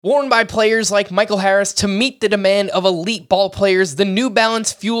Worn by players like Michael Harris to meet the demand of elite ball players, the New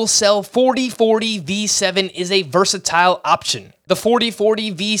Balance Fuel Cell 4040 V7 is a versatile option. The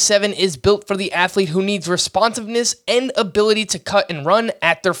 4040 V7 is built for the athlete who needs responsiveness and ability to cut and run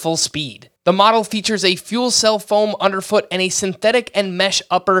at their full speed. The model features a fuel cell foam underfoot and a synthetic and mesh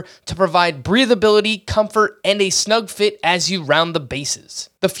upper to provide breathability, comfort, and a snug fit as you round the bases.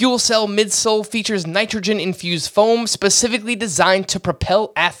 The fuel cell midsole features nitrogen-infused foam specifically designed to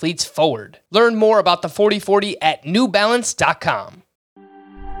propel athletes forward. Learn more about the 4040 at newbalance.com.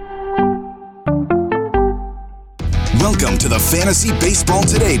 Welcome to the Fantasy Baseball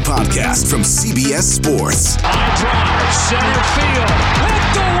Today podcast from CBS Sports. High drive, center field,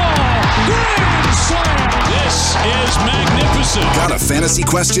 hit the wall, grand slam. This is magnificent. Got a fantasy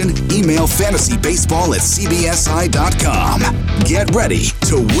question? Email fantasybaseball@cbsi.com. Get ready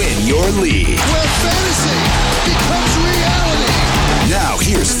to win your league. Where fantasy becomes reality. Now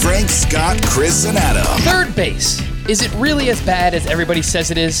here's Frank, Scott, Chris, and Adam. Third base. Is it really as bad as everybody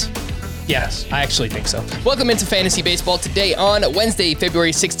says it is? Yes, I actually think so. Welcome into Fantasy Baseball Today on Wednesday,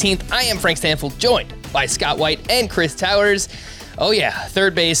 February 16th. I am Frank Stanfield, joined by Scott White and Chris Towers. Oh yeah,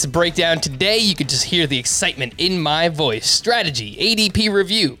 third base breakdown today. You could just hear the excitement in my voice. Strategy, ADP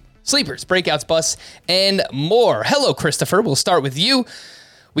review, sleepers, breakouts, busts, and more. Hello, Christopher. We'll start with you.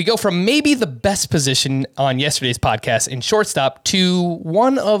 We go from maybe the best position on yesterday's podcast in shortstop to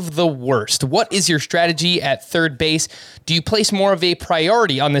one of the worst. What is your strategy at third base? Do you place more of a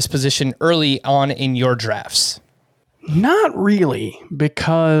priority on this position early on in your drafts? Not really,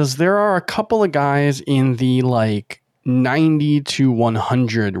 because there are a couple of guys in the 90 to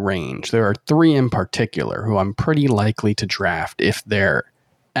 100 range. There are three in particular who I'm pretty likely to draft if they're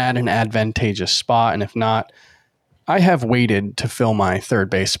at an advantageous spot, and if not, I have waited to fill my third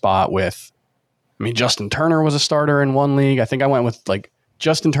base spot with, Justin Turner was a starter in one league. I think I went with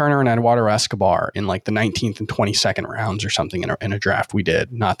Justin Turner and Eduardo Escobar in the 19th and 22nd rounds or something in a draft we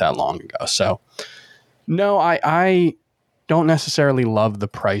did not that long ago. So no, I don't necessarily love the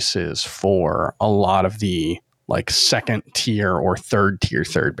prices for a lot of the second tier or third tier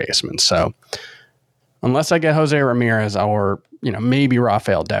third baseman. So unless I get Jose Ramirez or maybe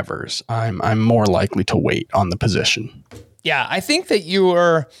Rafael Devers, I'm more likely to wait on the position. Yeah, I think that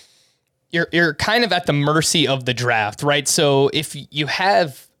you're kind of at the mercy of the draft, right? So if you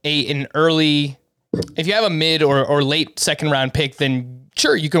have a mid or late second round pick, then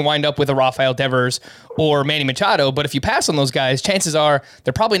sure, you can wind up with a Rafael Devers or Manny Machado, but if you pass on those guys, chances are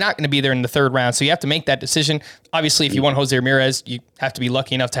they're probably not going to be there in the third round. So you have to make that decision. Obviously, if you want Jose Ramirez, you have to be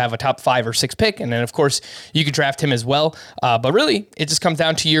lucky enough to have a top 5 or 6 pick. And then, of course, you could draft him as well. But really, it just comes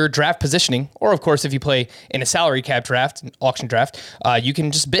down to your draft positioning. Or, of course, if you play in a salary cap draft, an auction draft, you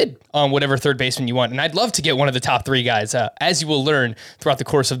can just bid on whatever third baseman you want. And I'd love to get one of the top 3 guys, as you will learn throughout the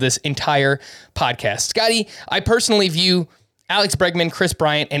course of this entire podcast. Scotty, I personally view Alex Bregman, Chris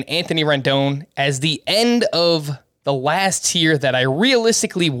Bryant, and Anthony Rendon as the end of the last tier that I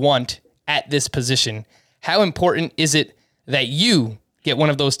realistically want at this position. How important is it that you get one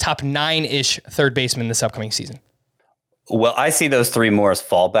of those top 9-ish third basemen this upcoming season? Well, I see those 3 more as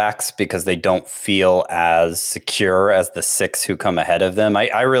fallbacks because they don't feel as secure as the 6 who come ahead of them.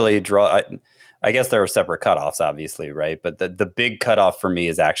 I really draw... I guess there are separate cutoffs, obviously, right? But the big cutoff for me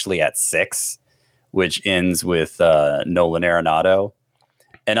is actually at 6. Which ends with Nolan Arenado.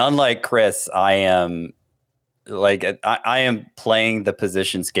 And unlike Chris, I am playing the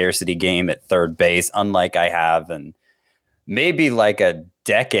position scarcity game at third base, unlike I have in maybe a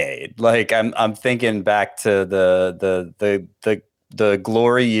decade. I'm thinking back to the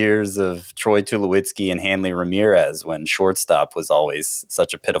glory years of Troy Tulowitzki and Hanley Ramirez when shortstop was always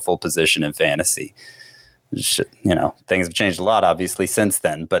such a pitiful position in fantasy. Things have changed a lot, obviously, since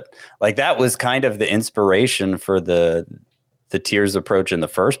then. But that was kind of the inspiration for the tiers approach in the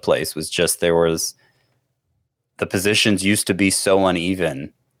first place. Was just the positions used to be so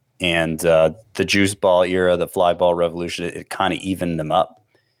uneven, and the juice ball era, the fly ball revolution, it kind of evened them up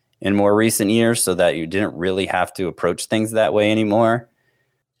in more recent years, so that you didn't really have to approach things that way anymore.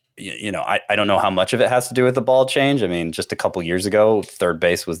 I don't know how much of it has to do with the ball change. Just a couple years ago, third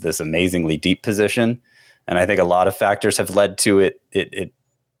base was this amazingly deep position. And I think a lot of factors have led to it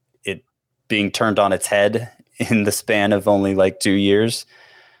being turned on its head in the span of only 2 years.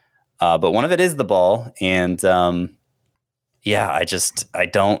 But one of it is the ball. And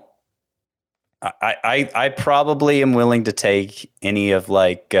I probably am willing to take any of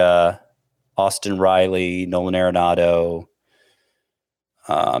Austin Riley, Nolan Arenado,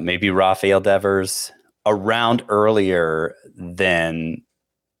 maybe Rafael Devers around earlier than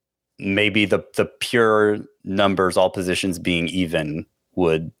maybe the pure numbers, all positions being even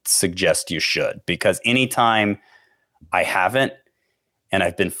would suggest you should, because anytime I haven't and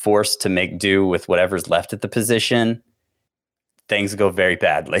I've been forced to make do with whatever's left at the position, things go very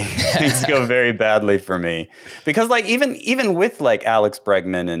badly. Things go very badly for me, because like even with like Alex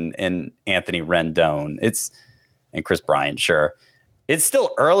Bregman and Anthony Rendon, and Chris Bryant, sure, it's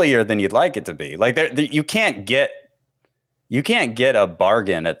still earlier than you'd like it to be. Like you can't get a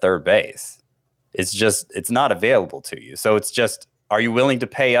bargain at third base. It's not available to you. So it's just, are you willing to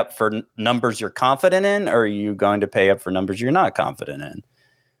pay up for numbers you're confident in, or are you going to pay up for numbers you're not confident in?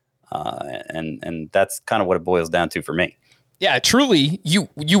 And that's kind of what it boils down to for me. Yeah, truly, you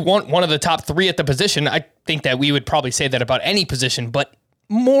want one of the top three at the position. I think that we would probably say that about any position, but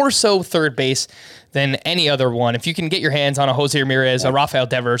more so third base than any other one. If you can get your hands on a Jose Ramirez, a Rafael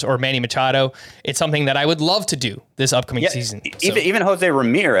Devers, or Manny Machado, it's something that I would love to do this upcoming season. Even Jose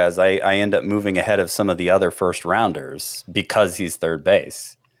Ramirez, I end up moving ahead of some of the other first rounders because he's third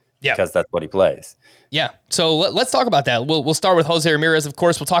base. Yeah, because that's what he plays. Yeah. So let's talk about that. We'll start with Jose Ramirez, of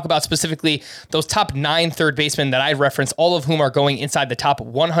course. We'll talk about specifically those top 9 third basemen that I referenced, all of whom are going inside the top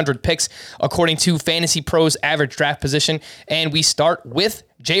 100 picks, according to Fantasy Pros average draft position. And we start with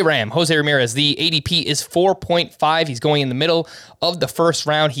J-Ram, Jose Ramirez. The ADP is 4.5. He's going in the middle of the first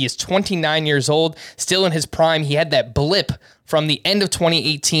round. He is 29 years old, still in his prime. He had that blip from the end of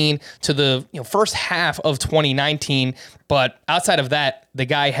 2018 to the first half of 2019. But outside of that, the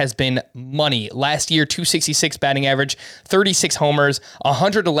guy has been money. Last year, 266 batting average, 36 homers,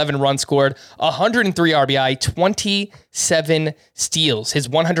 111 runs scored, 103 RBI, 27 steals. His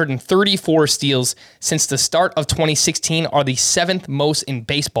 134 steals since the start of 2016 are the 7th most in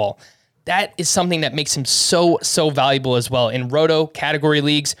baseball. That is something that makes him so valuable as well. In Roto category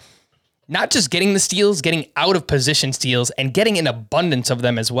leagues, not just getting the steals, getting out of position steals, and getting an abundance of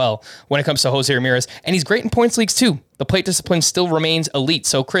them as well when it comes to Jose Ramirez. And he's great in points leagues too. The plate discipline still remains elite.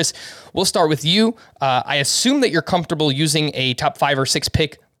 So Chris, we'll start with you. I assume that you're comfortable using a top 5 or 6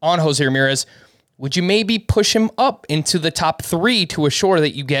 pick on Jose Ramirez. Would you maybe push him up into the top 3 to assure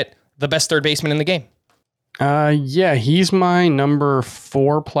that you get the best third baseman in the game? Yeah, he's my number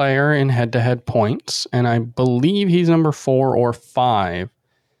 4 player in head-to-head points, and I believe he's number 4 or 5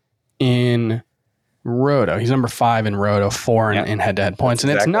 in Roto. He's number 5 in Roto, 4 in head-to-head points.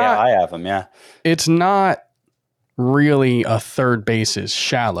 That's and exactly it's not, how I have him, yeah. It's not really a third bases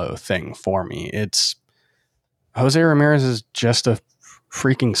shallow thing for me. It's Jose Ramirez is just a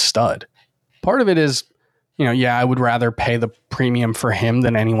freaking stud. Part of it is, I would rather pay the premium for him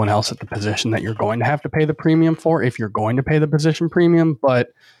than anyone else at the position that you're going to have to pay the premium for if you're going to pay the position premium.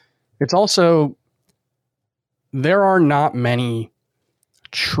 But it's also, there are not many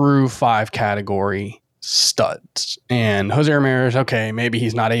true 5 category studs. And Jose Ramirez, okay, maybe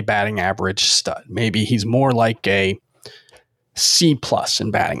he's not a batting average stud. Maybe he's more like a C+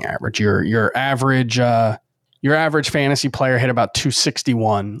 in batting average. Your average fantasy player hit about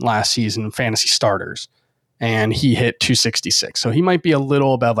 261 last season, fantasy starters, and he hit 266. So he might be a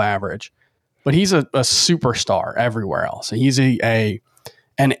little above average, but he's a superstar everywhere else. He's an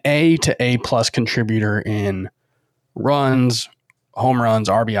A to A+ contributor in runs, home runs,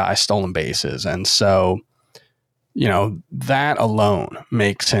 RBI, stolen bases. And so, that alone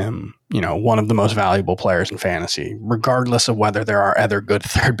makes him, one of the most valuable players in fantasy, regardless of whether there are other good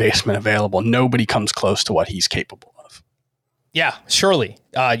third basemen available. Nobody comes close to what he's capable of. Yeah, surely.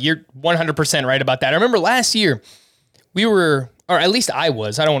 You're 100% right about that. I remember last year we were, or at least I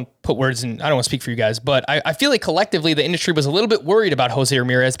was, I don't want to put words in, I don't want to speak for you guys, but I feel like collectively the industry was a little bit worried about Jose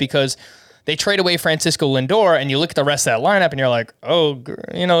Ramirez because they trade away Francisco Lindor, and you look at the rest of that lineup, and you're like, oh,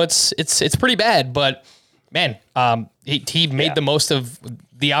 it's pretty bad. But man, he made the most of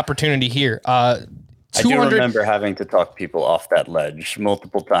the opportunity here. I do remember having to talk people off that ledge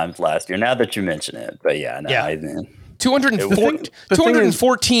multiple times last year. Now that you mention it, but yeah.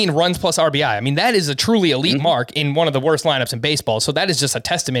 214 runs plus RBI. I mean, that is a truly elite mark in one of the worst lineups in baseball. So that is just a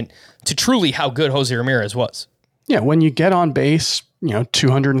testament to truly how good Jose Ramirez was. Yeah, when you get on base,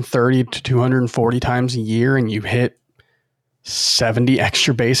 230 to 240 times a year, and you hit 70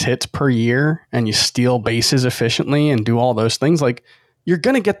 extra base hits per year, and you steal bases efficiently and do all those things, like, you're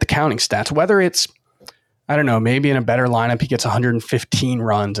going to get the counting stats, whether it's, I don't know, maybe in a better lineup, he gets 115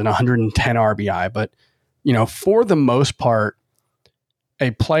 runs and 110 RBI. But, for the most part, a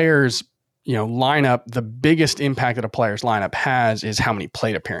player's, lineup, the biggest impact that a player's lineup has is how many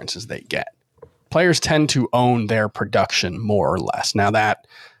plate appearances they get. Players tend to own their production more or less. Now that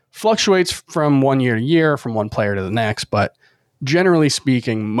fluctuates from one year to year, from one player to the next, but generally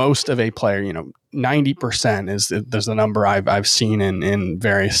speaking, most of a player, 90% is the number I've seen in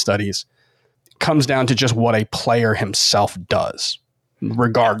various studies, comes down to just what a player himself does.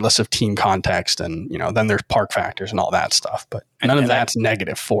 regardless of team context. And, then there's park factors and all that stuff, but none of that's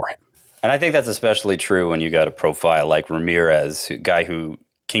negative for him. And I think that's especially true when you got a profile like Ramirez, a guy who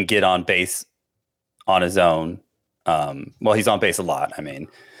can get on base on his own. Well, he's on base a lot.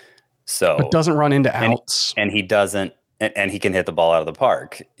 But doesn't run into outs. And he doesn't, and he can hit the ball out of the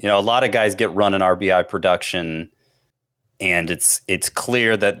park. A lot of guys get run in RBI production, and it's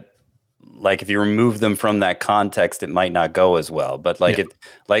clear that, like, if you remove them from that context, it might not go as well. But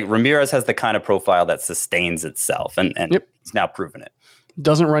Ramirez has the kind of profile that sustains itself, and he's now proven it.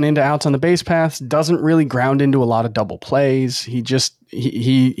 Doesn't run into outs on the base paths, doesn't really ground into a lot of double plays. He just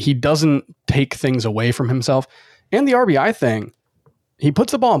he doesn't take things away from himself. And the RBI thing, he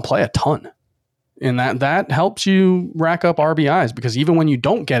puts the ball in play a ton. And that helps you rack up RBIs, because even when you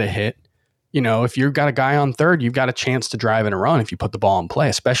don't get a hit, if you've got a guy on third, you've got a chance to drive in a run if you put the ball in play,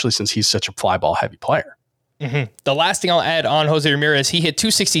 especially since he's such a fly ball heavy player. Mm-hmm. The last thing I'll add on Jose Ramirez, he hit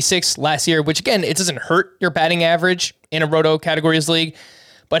 266 last year, which again, it doesn't hurt your batting average in a Roto Categories League,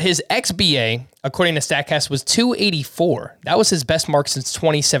 but his XBA, according to StatCast, was 284. That was his best mark since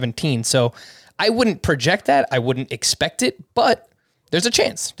 2017. So I wouldn't project that. I wouldn't expect it, but there's a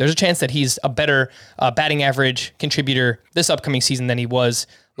chance. There's a chance that he's a better batting average contributor this upcoming season than he was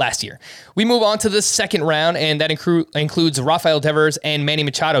last year. We move on to the second round, and that includes Rafael Devers and Manny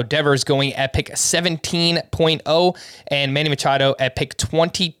Machado. Devers going at pick 17.0 and Manny Machado at pick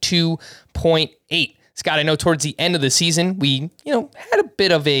 22.8. Scott, I know towards the end of the season, we had a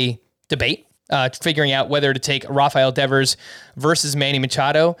bit of a debate figuring out whether to take Rafael Devers versus Manny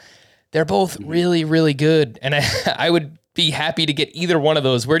Machado. They're both really, really good, and I would be happy to get either one of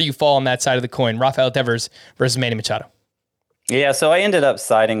those. Where do you fall on that side of the coin, Rafael Devers versus Manny Machado? Yeah, so I ended up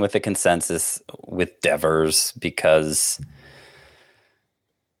siding with the consensus with Devers because,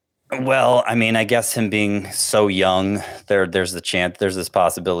 well, I guess him being so young, there's this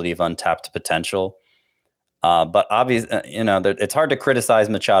possibility of untapped potential. But obviously, it's hard to criticize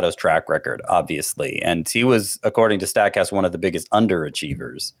Machado's track record, obviously. And he was, according to StatCast, one of the biggest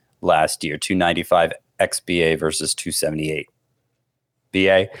underachievers last year, 295 XBA versus 278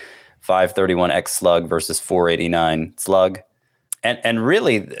 BA, 531 X slug versus 489 slug. And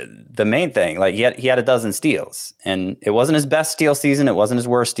really, the main thing, like he had a dozen steals, and it wasn't his best steal season. It wasn't his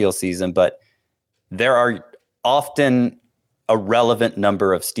worst steal season, but there are often a relevant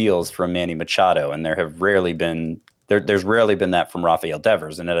number of steals from Manny Machado, and there's rarely been that from Rafael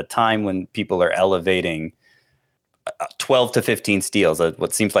Devers. And at a time when people are elevating 12 to 15 steals,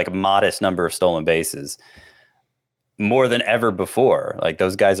 what seems like a modest number of stolen bases, more than ever before, like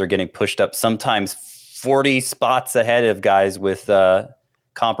those guys are getting pushed up sometimes 40 spots ahead of guys with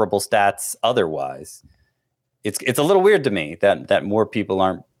comparable stats otherwise. It's a little weird to me that more people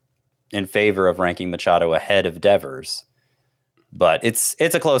aren't in favor of ranking Machado ahead of Devers. But it's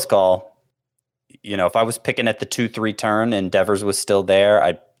a close call. If I was picking at the 2-3 turn and Devers was still there,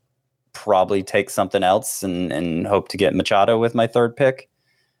 I'd probably take something else and hope to get Machado with my third pick.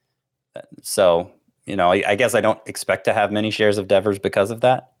 So, I guess I don't expect to have many shares of Devers because of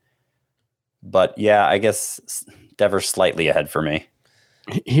that. But yeah, I guess Devers slightly ahead for me.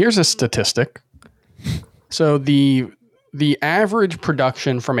 Here's a statistic. So the average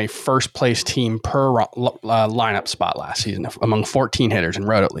production from a first place team per lineup spot last season among 14 hitters in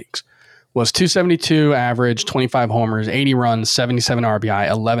Roto leagues was 272 average, 25 homers, 80 runs, 77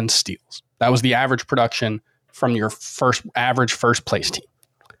 RBI, 11 steals. That was the average production from your average first place team.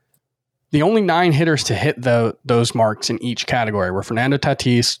 The only 9 hitters to hit those marks in each category were Fernando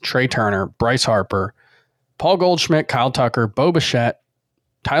Tatis, Trey Turner, Bryce Harper, Paul Goldschmidt, Kyle Tucker, Bo Bichette,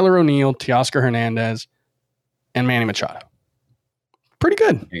 Tyler O'Neill, Teoscar Hernandez, and Manny Machado. Pretty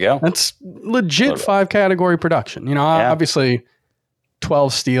good. There you go. That's legit 5 category production. Obviously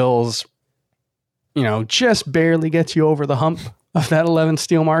 12 steals, just barely gets you over the hump of that 11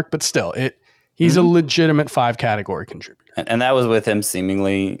 steal mark, but still, he's a legitimate 5 category contributor. And that was with him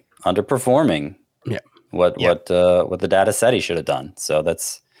seemingly underperforming what the data said he should have done. So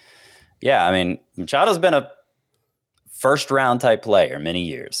Machado's been a first round type player many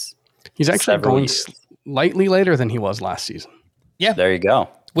years. He's actually going slightly later than he was last season. Yeah. There you go.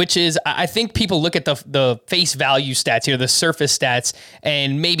 Which is, I think people look at the face value stats here, the surface stats,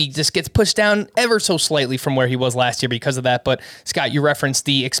 and maybe just gets pushed down ever so slightly from where he was last year because of that. But Scott, you referenced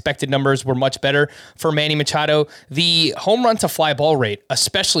the expected numbers were much better for Manny Machado. The home run to fly ball rate,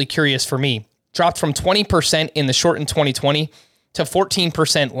 especially curious for me, dropped from 20% in the shortened 2020 to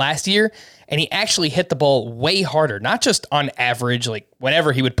 14% last year. And he actually hit the ball way harder, not just on average, like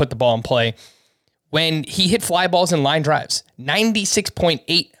whenever he would put the ball in play. When he hit fly balls and line drives,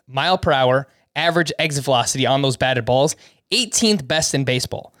 96.8 mile per hour average exit velocity on those batted balls, 18th best in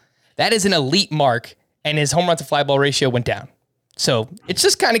baseball. That is an elite mark, and his home run to fly ball ratio went down. So it's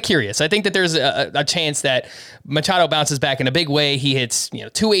just kind of curious. I think that there's a chance that Machado bounces back in a big way. He hits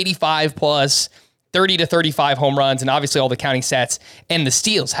 285 plus, 30 to 35 home runs, and obviously all the counting stats and the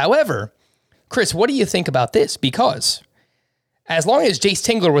steals. However, Chris, what do you think about this? Because as long as Jace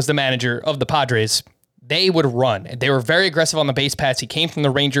Tingler was the manager of the Padres, they would run. They were very aggressive on the base paths. He came from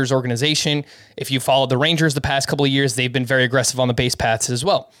the Rangers organization. If you followed the Rangers the past couple of years, they've been very aggressive on the base paths as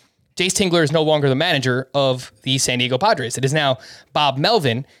well. Jace Tingler is no longer the manager of the San Diego Padres. It is now Bob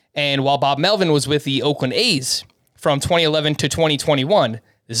Melvin. And while Bob Melvin was with the Oakland A's from 2011 to 2021,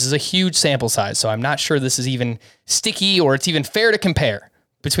 this is a huge sample size. So I'm not sure this is even sticky or it's even fair to compare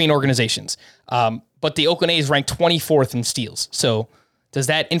between organizations. But the Oakland A's ranked 24th in steals. So does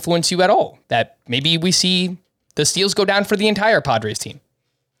that influence you at all? That maybe we see the steals go down for the entire Padres team?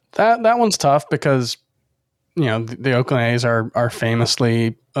 That one's tough because, the Oakland A's are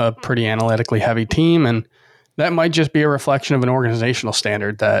famously a pretty analytically heavy team, and that might just be a reflection of an organizational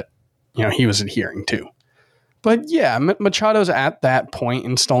standard that, he was adhering to. But yeah, Machado's at that point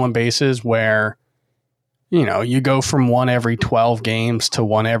in stolen bases where, you go from one every 12 games to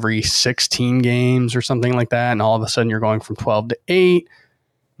one every 16 games or something like that, and all of a sudden you're going from 12 to 8.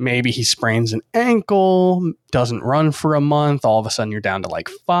 Maybe he sprains an ankle, doesn't run for a month, all of a sudden you're down to like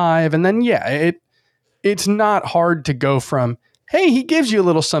 5. And then, it's not hard to go from, hey, he gives you a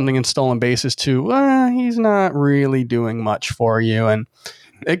little something in stolen bases to, he's not really doing much for you. And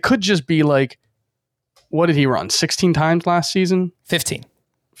it could just be like, what did he run? 16 times last season? 15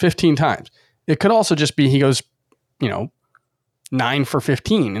 times. It could also just be he goes, 9 for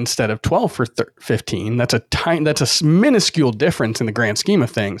 15 instead of 12 for 15. That's a minuscule difference in the grand scheme of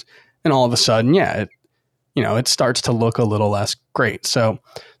things. And all of a sudden, it starts to look a little less great. So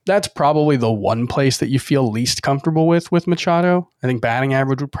that's probably the one place that you feel least comfortable with Machado. I think batting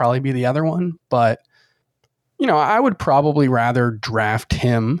average would probably be the other one. But, I would probably rather draft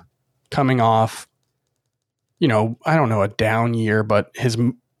him coming off, I don't know, a down year, but his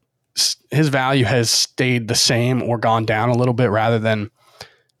value has stayed the same or gone down a little bit rather than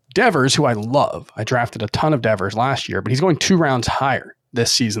Devers, who I love. I drafted a ton of Devers last year, but he's going 2 rounds higher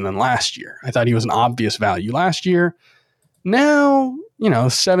this season than last year. I thought he was an obvious value last year. Now,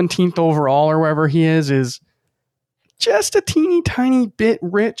 17th overall or wherever he is just a teeny tiny bit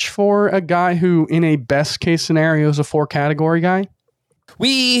rich for a guy who in a best case scenario is a 4 category guy.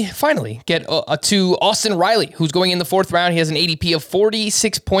 We finally get to Austin Riley, who's going in the 4th round. He has an ADP of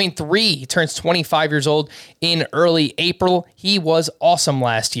 46.3. He turns 25 years old in early April. He was awesome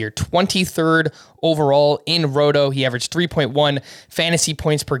last year. 23rd overall in Roto. He averaged 3.1 fantasy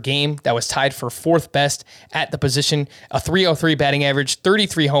points per game. That was tied for 4th best at the position. A 303 batting average,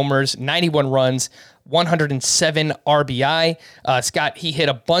 33 homers, 91 runs, 107 RBI. Scott, he hit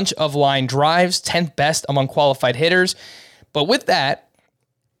a bunch of line drives, 10th best among qualified hitters. But with that,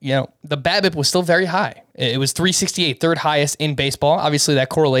 the BABIP was still very high. It was 368, 3rd highest in baseball. Obviously, that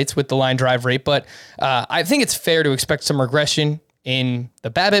correlates with the line drive rate, but I think it's fair to expect some regression in the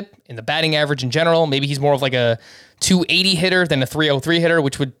BABIP, in the batting average in general. Maybe he's more of like a 280 hitter than a 303 hitter,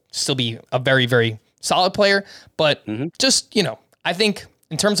 which would still be a very, very solid player. But just, I think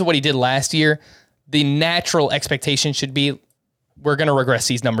in terms of what he did last year, the natural expectation should be we're going to regress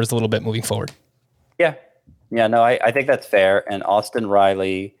these numbers a little bit moving forward. Yeah. Yeah, no, I think that's fair. And Austin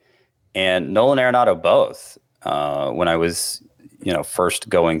Riley and Nolan Arenado both, when I was, first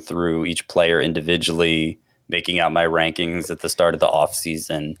going through each player individually, making out my rankings at the start of the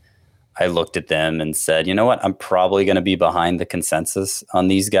offseason, I looked at them and said, you know what, I'm probably going to be behind the consensus on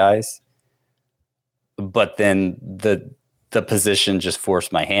these guys. But then the position just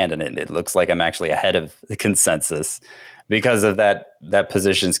forced my hand, and it looks like I'm actually ahead of the consensus because of that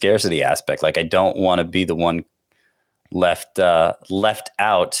position scarcity aspect. Like, I don't want to be the one left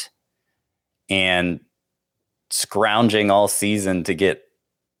out and scrounging all season to get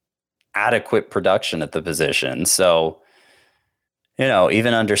adequate production at the position. So,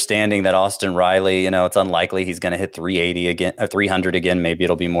 even understanding that Austin Riley, it's unlikely he's going to hit 380 again, 300 again. Maybe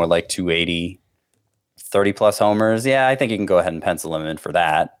it'll be more like 280, 30 plus homers. Yeah, I think you can go ahead and pencil him in for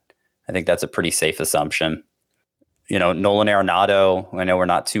that. I think that's a pretty safe assumption. Nolan Arenado, I know we're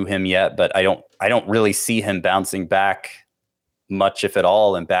not to him yet, but I don't really see him bouncing back much, if at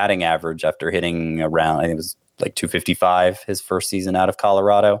all, in batting average after hitting around, I think it was like 255 his first season out of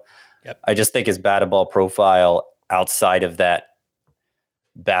Colorado. Yep. I just think his batted ball profile outside of that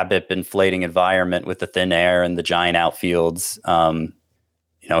BABIP inflating environment with the thin air and the giant outfields,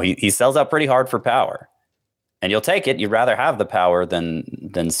 he sells out pretty hard for power. And you'll take it. You'd rather have the power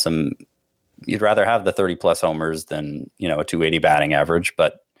than some you'd rather have the 30 plus homers than, a 280 batting average,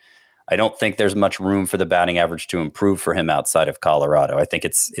 but I don't think there's much room for the batting average to improve for him outside of Colorado. I think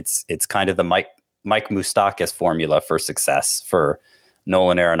it's kind of the Mike Moustakas formula for success for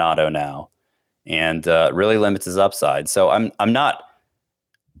Nolan Arenado now, and really limits his upside. So I'm not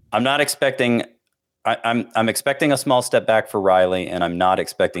expecting. I'm expecting a small step back for Riley, and I'm not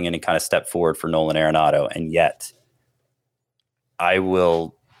expecting any kind of step forward for Nolan Arenado. And yet, I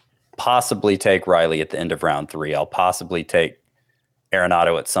will possibly take Riley at the end of round 3. I'll possibly take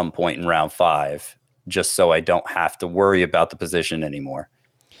Arenado at some point in round 5, just so I don't have to worry about the position anymore.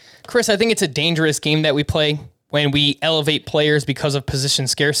 Chris, I think it's a dangerous game that we play when we elevate players because of position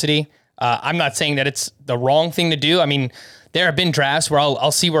scarcity. I'm not saying that it's the wrong thing to do. I mean, there have been drafts where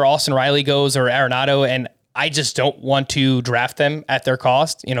I'll see where Austin Riley goes or Arenado, and I just don't want to draft them at their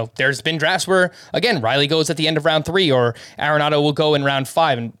cost. There's been drafts where, again, Riley goes at the end of round 3 or Arenado will go in round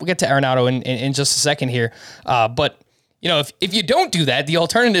 5, and we'll get to Arenado in just a second here. But if you don't do that, the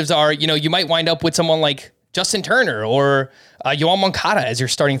alternatives are, you might wind up with someone like Justin Turner or Yoan Moncada as your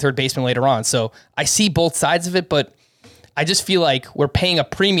starting third baseman later on. So I see both sides of it, but I just feel like we're paying a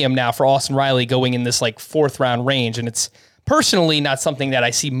premium now for Austin Riley going in this like 4th round range. And it's personally not something that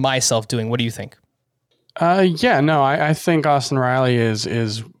I see myself doing. What do you think? I think Austin Riley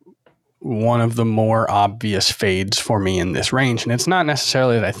is one of the more obvious fades for me in this range. And it's not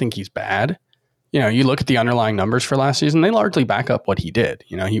necessarily that I think he's bad. You look at the underlying numbers for last season, they largely back up what he did.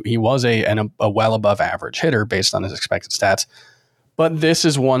 He was a well above average hitter based on his expected stats. But this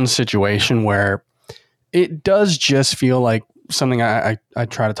is one situation where it does just feel like something I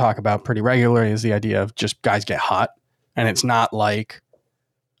try to talk about pretty regularly is the idea of just guys get hot. And it's not like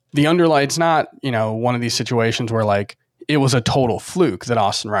it's not, one of these situations where like it was a total fluke that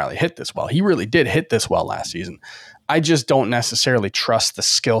Austin Riley hit this well. He really did hit this well last season. I just don't necessarily trust the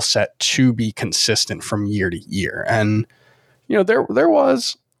skill set to be consistent from year to year. And, there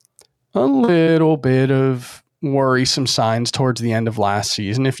was a little bit of worrisome signs towards the end of last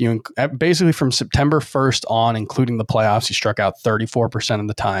season. If you basically from September 1st on, including the playoffs, he struck out 34% of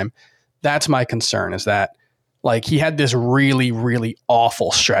the time. That's my concern, is that like he had this really, really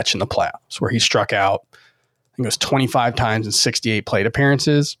awful stretch in the playoffs where he struck out, I think it was 25 times in 68 plate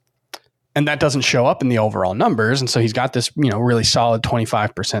appearances. And that doesn't show up in the overall numbers. And so he's got this, really solid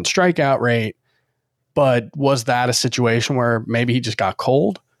 25% strikeout rate. But was that a situation where maybe he just got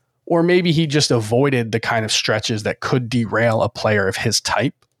cold? Or maybe he just avoided the kind of stretches that could derail a player of his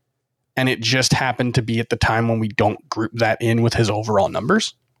type? And it just happened to be at the time when we don't group that in with his overall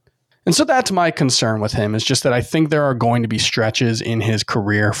numbers? And so that's my concern with him, is just that I think there are going to be stretches in his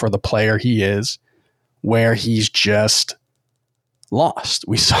career for the player he is where he's just lost.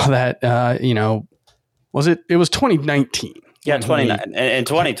 We saw that, it was 2019. Yeah, 29. In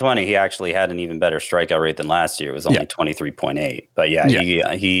 2020, he actually had an even better strikeout rate than last year. It was only 23.8. But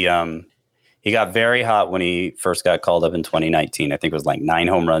he got very hot when he first got called up in 2019. I think it was like 9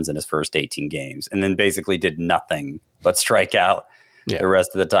 home runs in his first 18 games, and then basically did nothing but strike out the rest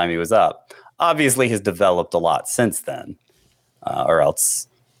of the time he was up. Obviously, he's developed a lot since then, or else,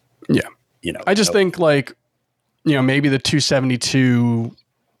 I just think like, maybe the 272,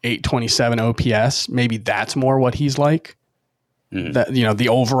 827 OPS, maybe that's more what he's like. Mm-hmm. That, the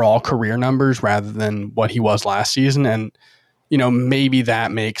overall career numbers rather than what he was last season. And, maybe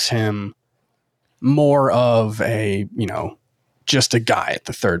that makes him more of a, just a guy at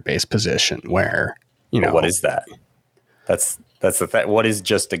the third base position where, what is that? That's the thing. What is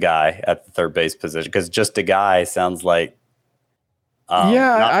just a guy at the third base position? Because just a guy sounds like,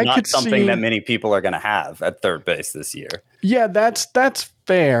 not something that many people are going to have at third base this year. Yeah, that's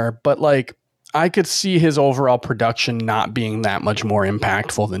fair. But like, I could see his overall production not being that much more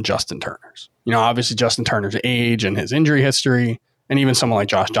impactful than Justin Turner's. Obviously Justin Turner's age and his injury history, and even someone like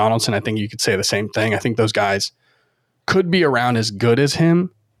Josh Donaldson, I think you could say the same thing. I think those guys could be around as good as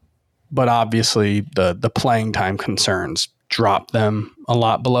him, but obviously the playing time concerns drop them a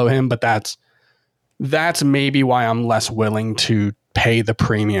lot below him. But that's maybe why I'm less willing to pay the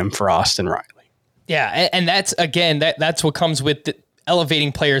premium for Austin Riley. Yeah, and that's, again, that's what comes with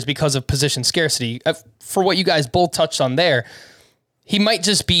elevating players because of position scarcity. For what you guys both touched on there, he might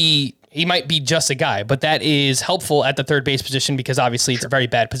be just a guy, but that is helpful at the third base position because obviously it's a very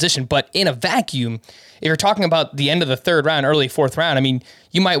bad position. But in a vacuum, if you're talking about the end of the 3rd round, early 4th round, I mean,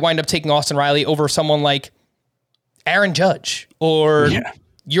 you might wind up taking Austin Riley over someone like Aaron Judge or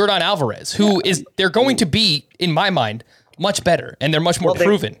Yordan Alvarez, they're going to be, in my mind, much better, and they're much more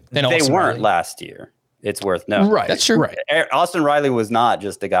proven than Austin They weren't Riley. Last year. It's worth noting. Right. That's true. Right. Austin Riley was not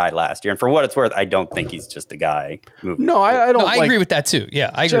just a guy last year. And for what it's worth, I don't think he's just a guy moving. No, I don't. I agree with that too.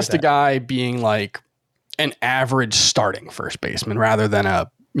 Yeah, I agree just with a that. guy being like an average starting first baseman rather than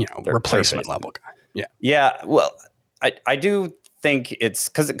a replacement level guy. Yeah. Yeah. Well, I do think it's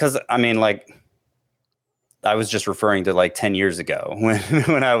because I mean, like, I was just referring to like 10 years ago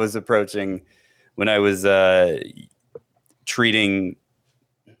when I was treating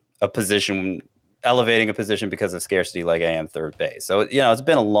a position, elevating a position because of scarcity like I am third base. So, it's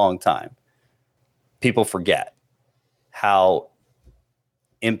been a long time. People forget how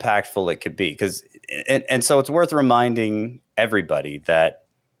impactful it could be and so it's worth reminding everybody that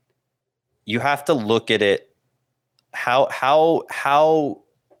you have to look at it how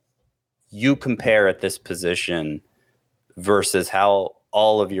you compare at this position versus how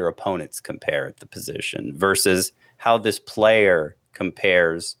all of your opponents compare at the position versus how this player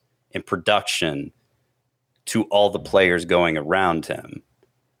compares in production to all the players going around him.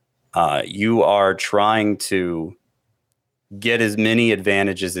 You are trying to get as many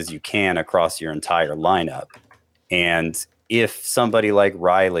advantages as you can across your entire lineup. And if somebody like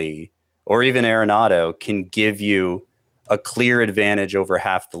Riley or even Arenado can give you a clear advantage over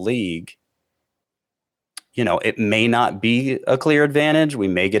half the league, it may not be a clear advantage. We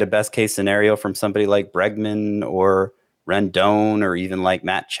may get a best case scenario from somebody like Bregman or Rendon or even like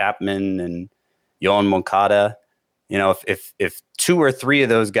Matt Chapman and Yohan Moncada. If two or three of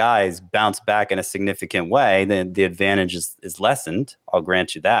those guys bounce back in a significant way, then the advantage is lessened. I'll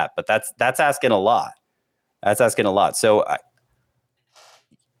grant you that, but that's asking a lot. That's asking a lot. So,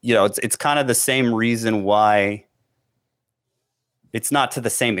 it's kind of the same reason why. It's not to the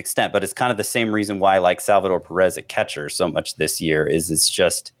same extent, but it's kind of the same reason why, like Salvador Perez at catcher so much this year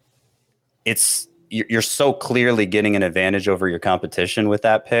you're so clearly getting an advantage over your competition with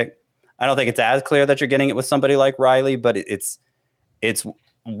that pick. I don't think it's as clear that you're getting it with somebody like Riley, but it's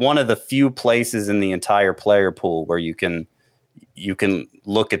one of the few places in the entire player pool where you can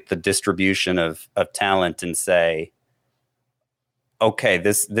look at the distribution of talent and say, okay,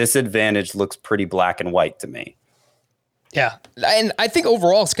 this advantage looks pretty black and white to me. Yeah. And I think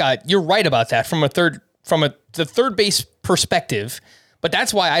overall, Scott, you're right about that from the third base perspective. But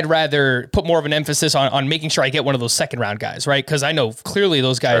that's why I'd rather put more of an emphasis on making sure I get one of those second round guys, right? Because I know clearly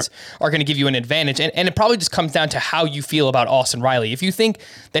those guys are going to give you an advantage. And it probably just comes down to how you feel about Austin Riley. If you think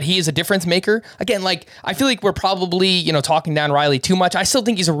that he is a difference maker, again, like I feel like we're probably, talking down Riley too much. I still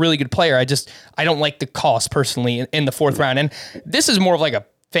think he's a really good player. I don't like the cost personally in the fourth round. And this is more of like a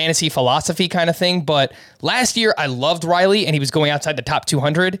fantasy philosophy kind of thing. But last year I loved Riley and he was going outside the top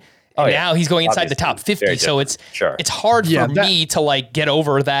 200. And now he's going inside the top 50. So it's hard for me to like get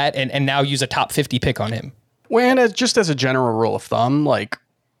over that and now use a top 50 pick on him. Well, and just as a general rule of thumb, like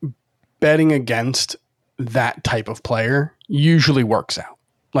betting against that type of player usually works out.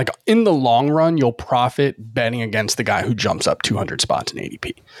 Like in the long run, you'll profit betting against the guy who jumps up 200 spots in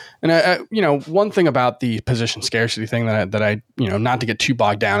ADP. And one thing about the position scarcity thing that I not to get too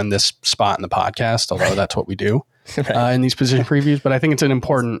bogged down in this spot in the podcast, although that's what we do in these position previews, but I think it's an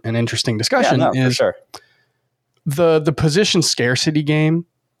important and interesting discussion. For sure. The position scarcity game.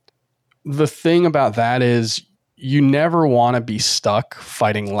 The thing about that is you never want to be stuck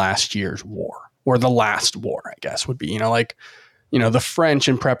fighting last year's war or the last war, I guess would be, the French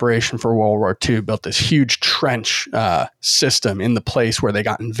in preparation for World War II built this huge trench system in the place where they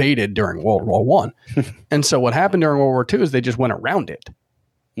got invaded during World War I. And so what happened during World War II is they just went around it.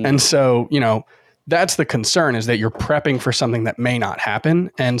 And so, that's the concern, is that you're prepping for something that may not happen.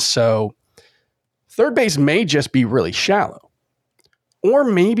 And so third base may just be really shallow. Or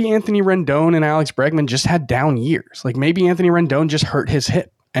maybe Anthony Rendon and Alex Bregman just had down years. Like maybe Anthony Rendon just hurt his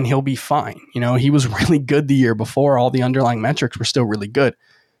hip and he'll be fine. He was really good the year before. All the underlying metrics were still really good.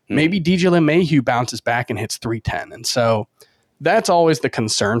 Maybe DJ LeMahieu bounces back and hits 310. And so that's always the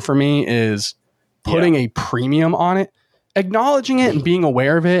concern for me, is putting a premium on it, acknowledging it and being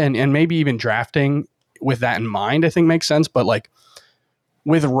aware of it, and maybe even drafting with that in mind, I think makes sense. But like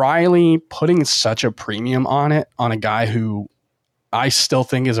with Riley, putting such a premium on it, on a guy who I still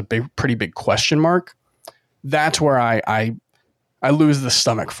think is a pretty big question mark, that's where I lose the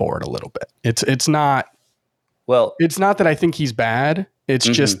stomach for it a little bit. It's not that I think he's bad. It's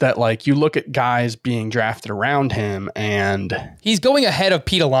just that like you look at guys being drafted around him and he's going ahead of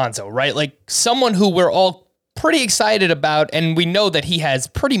Pete Alonso, right? Like someone who we're all pretty excited about, and we know that he has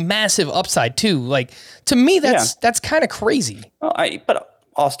pretty massive upside too. Like to me, that's kind of crazy. Well, but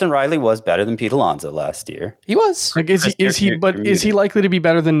Austin Riley was better than Pete Alonso last year. He was. Like is he likely to be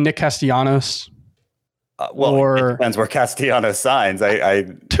better than Nick Castellanos? It depends where Castellanos signs.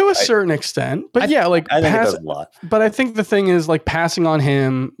 To a certain extent, but I think it does a lot. But I think the thing is like passing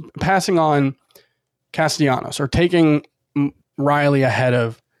on Castellanos, or taking Riley ahead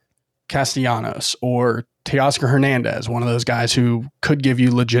of Castellanos, or Teoscar Hernandez, one of those guys who could give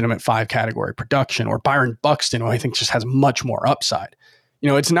you legitimate 5 category production, or Byron Buxton, who I think just has much more upside.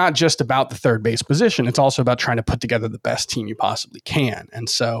 It's not just about the third base position. It's also about trying to put together the best team you possibly can. And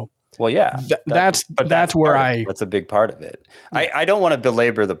so, that's where that's a big part of it. I don't want to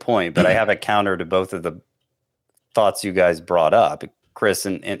belabor the point, but I have a counter to both of the thoughts you guys brought up, Chris,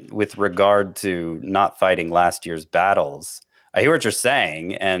 and with regard to not fighting last year's battles. I hear what you're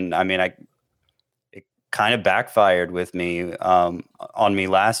saying. And I mean, it kind of backfired with me on me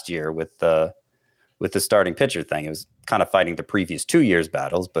last year with the starting pitcher thing. It was kind of fighting the previous 2 years'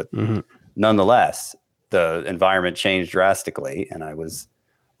 battles, but nonetheless, the environment changed drastically, and I was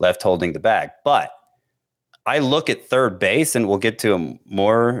left holding the bag. But I look at third base, and we'll get to him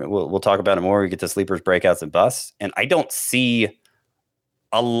more. We'll talk about it more when we get to sleepers, breakouts, and busts. And I don't see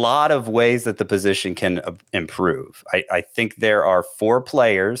a lot of ways that the position can improve. I think there are 4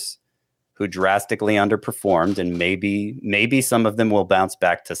 players who drastically underperformed, and maybe some of them will bounce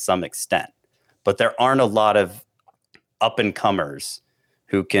back to some extent. But there aren't a lot of up and comers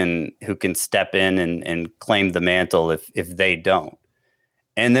who can step in and claim the mantle if they don't.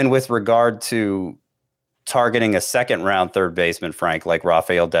 And then with regard to targeting a second round third baseman, Frank, like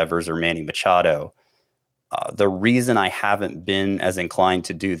Rafael Devers or Manny Machado, the reason I haven't been as inclined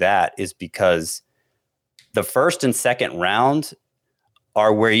to do that is because the first and second round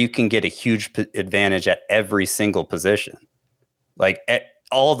are where you can get a huge advantage at every single position. Like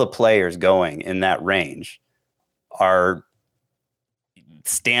all the players going in that range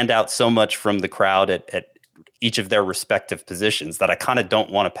stand out so much from the crowd at each of their respective positions that I kind of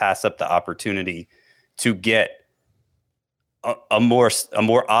don't want to pass up the opportunity to get a more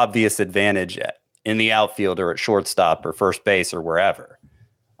obvious advantage in the outfield or at shortstop or first base or wherever,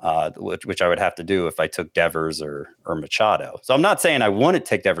 which I would have to do if I took Devers or Machado. So I'm not saying I want to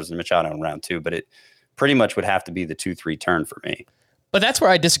take Devers and Machado in round 2, but it pretty much would have to be the 2-3 turn for me. But that's where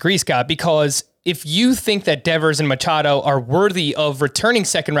I disagree, Scott, because if you think that Devers and Machado are worthy of returning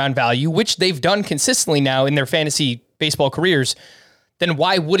second round value, which they've done consistently now in their fantasy baseball careers, then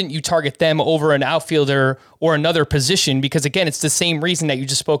why wouldn't you target them over an outfielder or another position? Because again, it's the same reason that you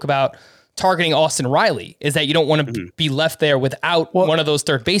just spoke about targeting Austin Riley, is that you don't want to be left there without one of those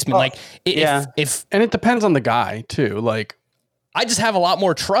third basemen. If and it depends on the guy too. Like, I just have a lot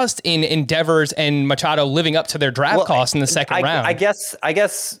more trust in Devers and Machado living up to their draft costs in the second round. I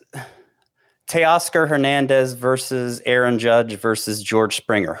guess Teoscar Hernandez versus Aaron Judge versus George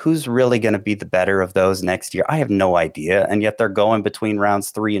Springer. Who's really going to be the better of those next year? I have no idea. And yet they're going between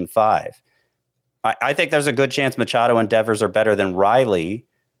rounds 3 and 5. I think there's a good chance Machado and Devers are better than Riley.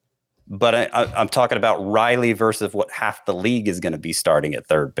 But I'm talking about Riley versus what half the league is going to be starting at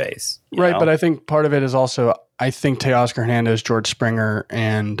third base. Right, but I think part of it is also, I think Teoscar Hernandez, George Springer,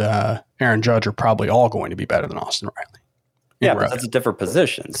 and Aaron Judge are probably all going to be better than Austin Riley. Yeah, but that's a different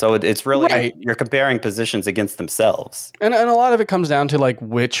position. So it's really, right. You're comparing positions against themselves. And a lot of it comes down to like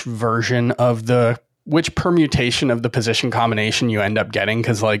which permutation of the position combination you end up getting.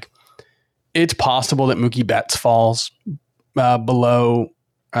 Because like it's possible that Mookie Betts falls below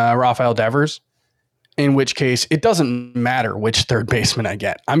Rafael Devers, in which case it doesn't matter which third baseman I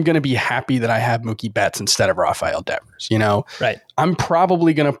get. I'm going to be happy that I have Mookie Betts instead of Rafael Devers. Right. I'm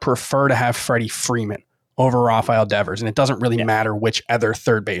probably going to prefer to have Freddie Freeman over Rafael Devers, and it doesn't really matter which other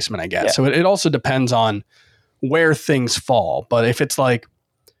third baseman I get. Yeah. So it also depends on where things fall. But if it's like,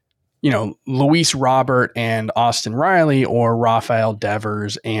 Luis Robert and Austin Riley, or Rafael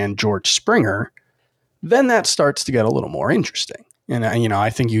Devers and George Springer, then that starts to get a little more interesting. And, I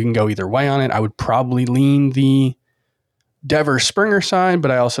think you can go either way on it. I would probably lean the Devers Springer side,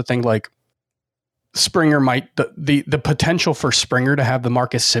 but I also think like Springer might, the potential for Springer to have the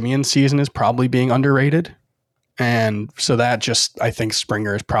Marcus Semien season is probably being underrated. And so I think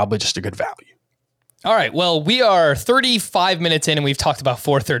Springer is probably just a good value. All right. Well, we are 35 minutes in and we've talked about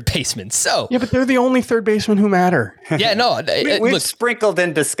 4 third basemen. So yeah, but they're the only third basemen who matter. Yeah, no. We've sprinkled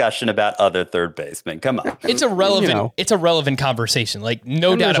in discussion about other third basemen. Come on. It's a relevant conversation. Like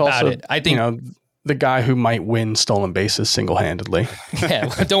no doubt about it. I think the guy who might win stolen bases single-handedly. Yeah,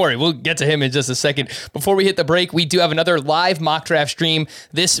 don't worry. We'll get to him in just a second. Before we hit the break, we do have another live mock draft stream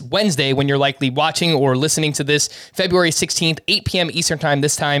this Wednesday when you're likely watching or listening to this, February 16th, 8 p.m. Eastern time.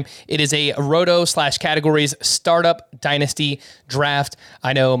 This time, it is a Roto/categories startup dynasty draft.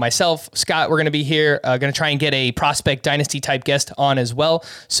 I know myself, Scott, we're going to be here, going to try and get a prospect dynasty type guest on as well.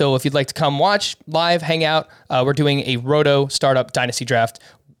 So if you'd like to come watch live, hang out, we're doing a Roto startup dynasty draft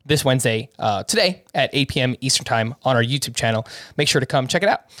this Wednesday, today at 8 p.m. Eastern time on our YouTube channel. Make sure to come check it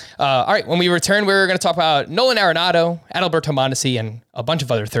out. All right, when we return, we're going to talk about Nolan Arenado, Adalberto Mondesi, and a bunch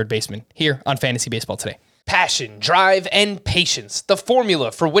of other third basemen here on Fantasy Baseball Today. Passion, drive, and patience. The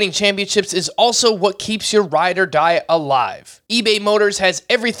formula for winning championships is also what keeps your ride or die alive. eBay Motors has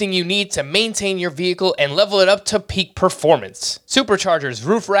everything you need to maintain your vehicle and level it up to peak performance. Superchargers,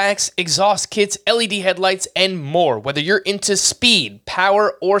 roof racks, exhaust kits, LED headlights, and more. Whether you're into speed,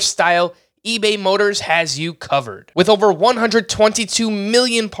 power, or style, eBay Motors has you covered. With over 122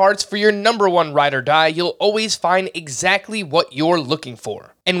 million parts for your number one ride or die, you'll always find exactly what you're looking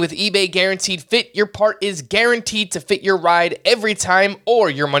for. And with eBay Guaranteed Fit, your part is guaranteed to fit your ride every time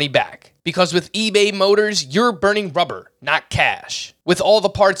or your money back. Because with eBay Motors, you're burning rubber, not cash. With all the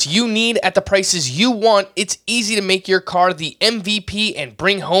parts you need at the prices you want, it's easy to make your car the MVP and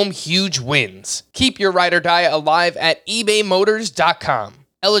bring home huge wins. Keep your ride or die alive at ebaymotors.com.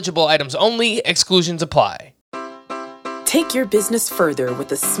 Eligible items only, exclusions apply. Take your business further with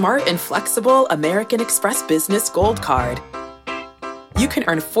the smart and flexible American Express Business Gold Card. You can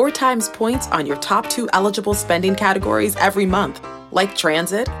earn 4 times points on your top 2 eligible spending categories every month, like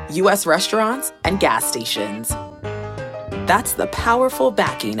transit, U.S. restaurants, and gas stations. That's the powerful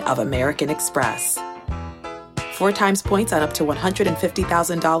backing of American Express. 4 times points on up to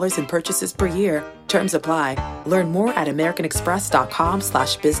 $150,000 in purchases per year. Terms apply. Learn more at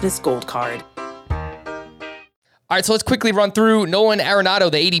americanexpress.com/business gold card. All right, so let's quickly run through Nolan Arenado.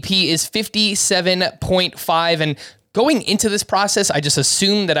 The ADP is 57.5, and going into this process, I just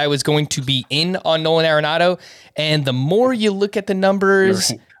assumed that I was going to be in on Nolan Arenado, and the more you look at the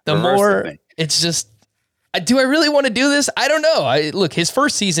numbers, the more it's just, do I really want to do this? I don't know. Look, his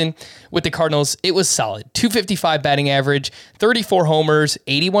first season with the Cardinals, it was solid. 255 batting average, 34 homers,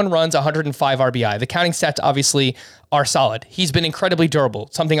 81 runs, 105 RBI. The counting stats obviously are solid. He's been incredibly durable,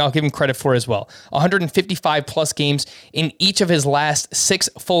 something I'll give him credit for as well. 155 plus games in each of his last 6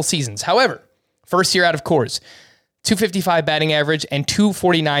 full seasons. However, first year out of Coors, 255 batting average and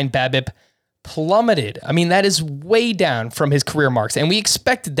 249 BABIP plummeted. I mean, that is way down from his career marks, and we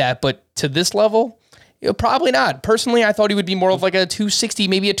expected that, but to this level, probably not. Personally, I thought he would be more of like a 260,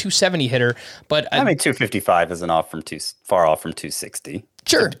 maybe a 270 hitter. But I mean, 255 isn't far off from 260.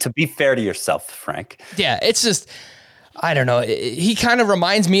 Sure. To be fair to yourself, Frank. Yeah, it's just, I don't know. He kind of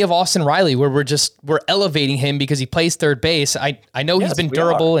reminds me of Austin Riley, where we're elevating him because he plays third base. I know he's been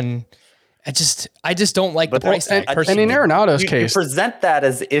durable, and I just don't like the price tag. And in Arenado's case, you present that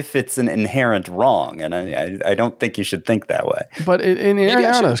as if it's an inherent wrong, and I don't think you should think that way. But in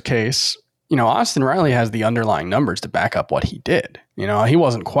Arenado's case, Austin Riley has the underlying numbers to back up what he did. He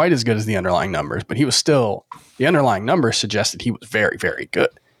wasn't quite as good as the underlying numbers, but he was still, the underlying numbers suggested he was very, very good.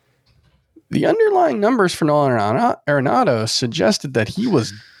 The underlying numbers for Nolan Arenado suggested that he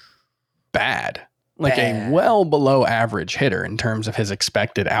was bad. Like a well below average hitter in terms of his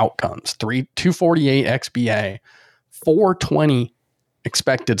expected outcomes. 248 XBA, 420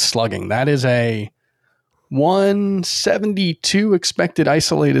 expected slugging. That is a 172 expected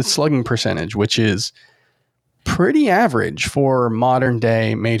isolated slugging percentage, which is pretty average for modern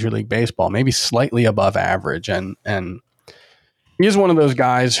day Major League Baseball, maybe slightly above average. And he is one of those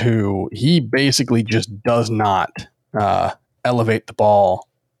guys who he basically just does not elevate the ball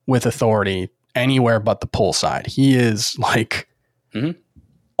with authority anywhere but the pull side. He is like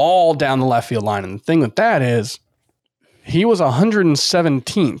all down the left field line. And the thing with that is he was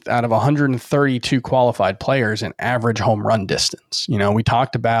 117th out of 132 qualified players in average home run distance. We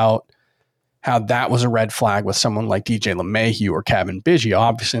talked about how that was a red flag with someone like DJ LeMahieu or Kevin Biggio.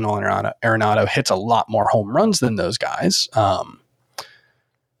 Obviously, Nolan Arenado hits a lot more home runs than those guys.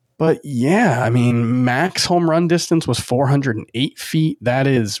 But yeah, I mean, max home run distance was 408 feet. That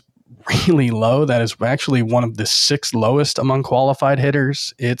is really low. That is actually one of the 6 lowest among qualified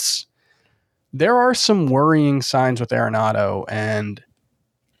hitters. There are some worrying signs with Arenado, and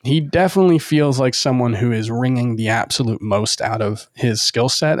he definitely feels like someone who is wringing the absolute most out of his skill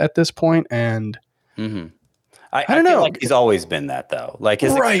set at this point. And I don't know. Feel like he's always been that, though. Like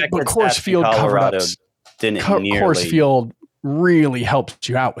his right, but Coors Field covered up. Coors Field really helps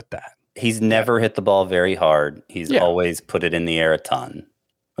you out with that. He's never hit the ball very hard. He's always put it in the air a ton.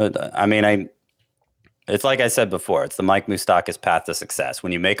 But I mean, It's like I said before, it's the Mike Moustakas path to success.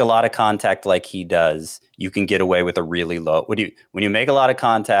 When you make a lot of contact like he does, you can get away with a really low. When you make a lot of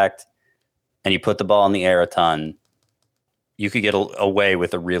contact and you put the ball in the air a ton, you could get away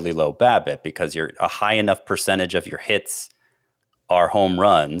with a really low BABIP because you're a high enough percentage of your hits are home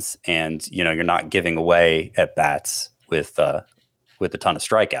runs, and you're not giving away at bats with a ton of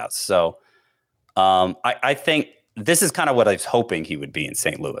strikeouts. So I think this is kind of what I was hoping he would be in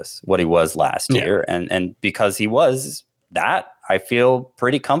St. Louis, what he was last year. And because he was that, I feel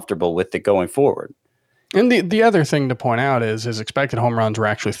pretty comfortable with it going forward. And the other thing to point out is his expected home runs were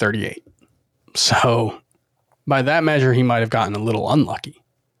actually 38. So by that measure, he might have gotten a little unlucky.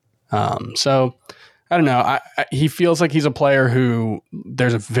 So I don't know. He feels like he's a player who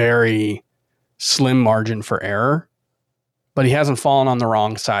there's a very slim margin for error, but he hasn't fallen on the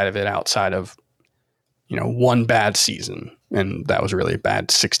wrong side of it outside of one bad season, and that was really a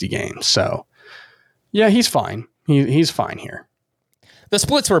bad 60 games. So, yeah, he's fine. He's fine here. The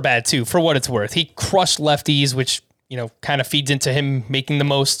splits were bad, too, for what it's worth. He crushed lefties, which, kind of feeds into him making the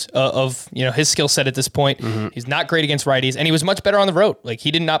most of, his skill set at this point. Mm-hmm. He's not great against righties, and he was much better on the road. Like,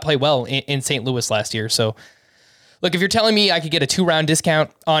 he did not play well in St. Louis last year. So, look, if you're telling me I could get a 2-round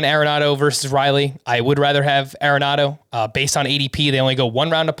discount on Arenado versus Riley, I would rather have Arenado. Based on ADP, they only go 1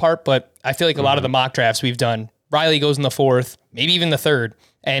 round apart, but I feel like a lot of the mock drafts we've done, Riley goes in the 4th, maybe even the 3rd,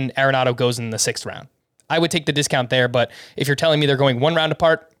 and Arenado goes in the 6th round. I would take the discount there, but if you're telling me they're going 1 round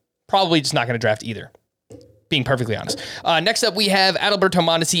apart, probably just not going to draft either, being perfectly honest. Next up, we have Adalberto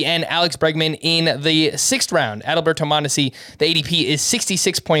Mondesi and Alex Bregman in the 6th round. Adalberto Mondesi, the ADP is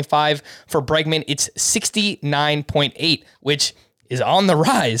 66.5. For Bregman, it's 69.8, which is on the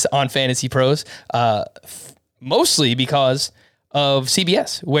rise on Fantasy Pros, mostly because of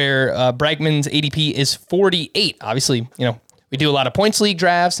CBS, where Bregman's ADP is 48. Obviously, we do a lot of points league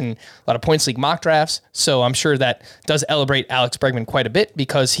drafts and a lot of points league mock drafts, so I'm sure that does elevate Alex Bregman quite a bit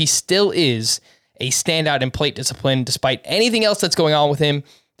because he still is a standout in plate discipline despite anything else that's going on with him,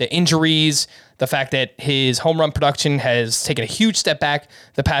 the injuries, the fact that his home run production has taken a huge step back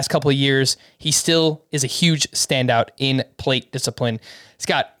the past couple of years. He still is a huge standout in plate discipline. He's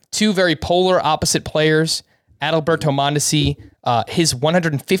got 2 very polar opposite players. Adalberto Mondesi, his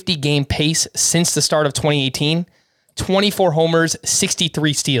 150 game pace since the start of 2018, 24 homers,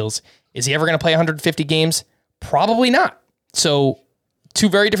 63 steals. Is he ever going to play 150 games? Probably not. So 2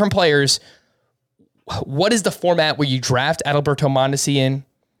 very different players. What is the format where you draft Adalberto Mondesi in?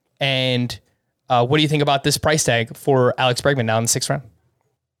 And what do you think about this price tag for Alex Bregman now in the 6th round?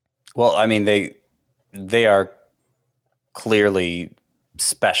 Well, I mean, they are clearly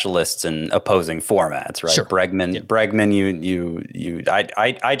specialists in opposing formats, right? Sure. Bregman,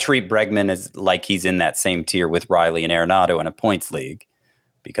 I treat Bregman as like he's in that same tier with Riley and Arenado in a points league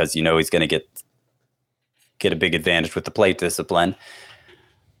because he's going to get a big advantage with the plate discipline.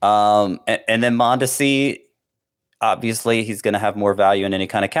 And then Mondesi, obviously, he's going to have more value in any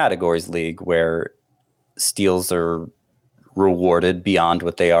kind of categories league where steals are rewarded beyond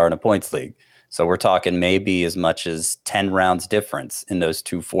what they are in a points league. So we're talking maybe as much as 10 rounds difference in those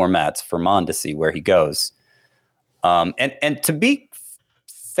 2 formats for Mondesi where he goes. And to be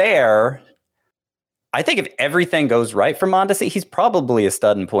fair, I think if everything goes right for Mondesi, he's probably a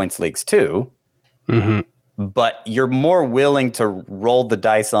stud in points leagues too. Mm-hmm. But you're more willing to roll the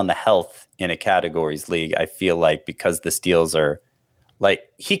dice on the health in a categories league, I feel like, because the steals are like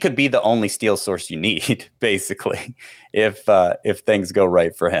he could be the only steal source you need, basically, if things go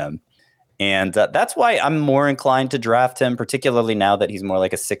right for him. And that's why I'm more inclined to draft him, particularly now that he's more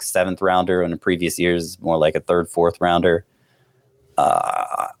like a 6th, 7th rounder, and in previous years, more like a 3rd, 4th rounder.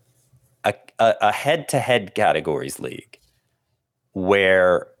 A head-to-head categories league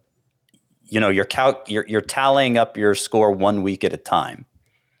where you're tallying up your score 1 week at a time.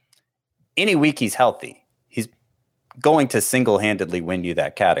 Any week he's healthy, he's going to single-handedly win you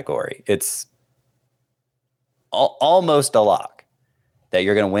that category. It's almost a lock that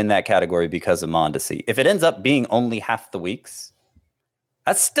you're going to win that category because of Mondesi. If it ends up being only half the weeks,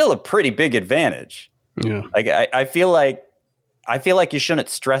 that's still a pretty big advantage. Yeah. Like I feel like you shouldn't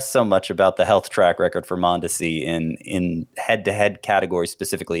stress so much about the health track record for Mondesi in head-to-head categories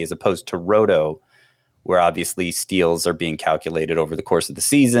specifically, as opposed to Roto, where obviously steals are being calculated over the course of the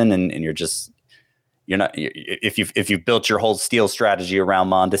season, and if you've built your whole steal strategy around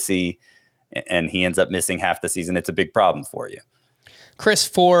Mondesi and he ends up missing half the season, it's a big problem for you. Chris,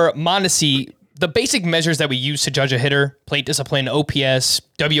 for Mondesi, the basic measures that we use to judge a hitter, plate discipline, OPS,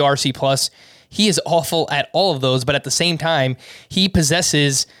 WRC+, he is awful at all of those, but at the same time, he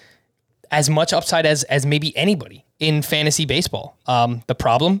possesses as much upside as maybe anybody in fantasy baseball. The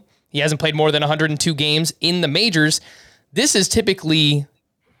problem He hasn't played more than 102 games in the majors. This is typically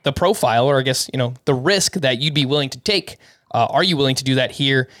the profile, or I guess, the risk that you'd be willing to take. Are you willing to do that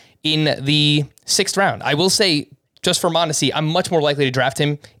here in the 6th round? I will say, just for Mondesi, I'm much more likely to draft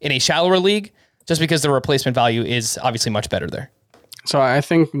him in a shallower league just because the replacement value is obviously much better there. So I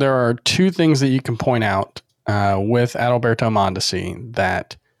think there are two things that you can point out with Adalberto Mondesi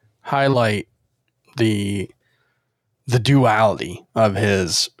that highlight the duality of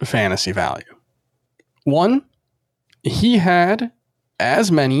his fantasy value. One, he had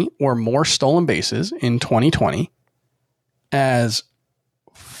as many or more stolen bases in 2020 as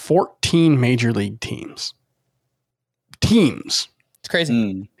 14 major league teams. It's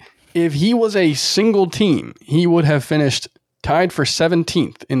crazy. If he was a single team, he would have finished tied for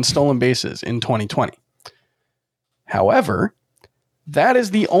 17th in stolen bases in 2020. However, that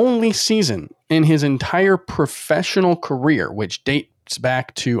is the only season in his entire professional career, which dates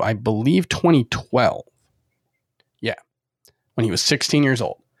back to, I believe, 2012. Yeah, when he was 16 years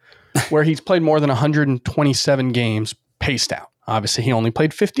old, where he's played more than 127 games paced out. Obviously, he only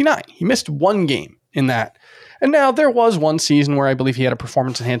played 59. He missed one game in that. And now there was one season where I believe he had a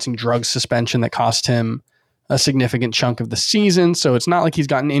performance-enhancing drug suspension that cost him a significant chunk of the season. So it's not like he's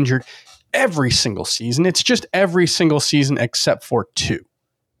gotten injured every single season. It's just every single season except for 2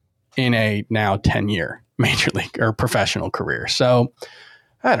 in a now 10-year major league or professional career. So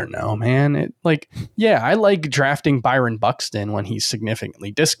I don't know, man. I like drafting Byron Buxton when he's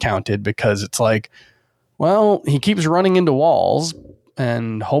significantly discounted because it's like, well, he keeps running into walls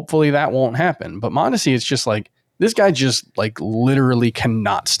and hopefully that won't happen. But Mondesi, it's just like, this guy just literally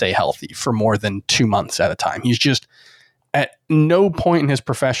cannot stay healthy for more than 2 months at a time. He's just at no point in his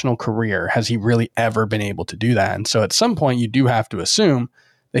professional career has he really ever been able to do that. And so at some point you do have to assume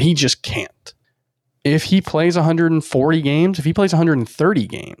that he just can't. If he plays 140 games, if he plays 130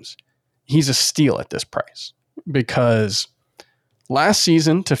 games, he's a steal at this price, because last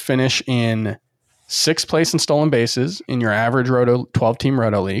season to finish in 6th place in stolen bases in your average 12-team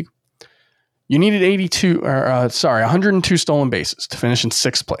Roto league, you needed 102 stolen bases to finish in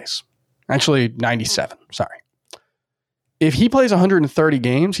 6th place. Actually, 97. Sorry. If he plays 130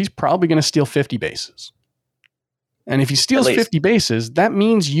 games, he's probably going to steal 50 bases. And if he steals 50 bases, that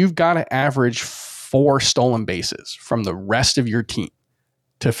means you've got to average 4 stolen bases from the rest of your team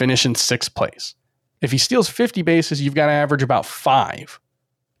to finish in 6th place. If he steals 50 bases, you've got to average about 5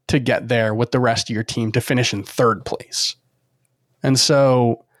 to get there with the rest of your team to finish in 3rd place. And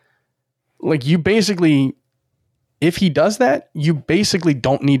so, you basically, if he does that, you basically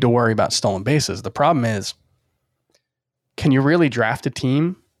don't need to worry about stolen bases. The problem is, can you really draft a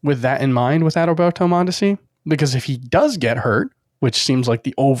team with that in mind with Adalberto Mondesi? Because if he does get hurt, which seems like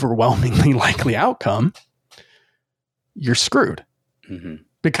the overwhelmingly likely outcome, you're screwed. Mm-hmm.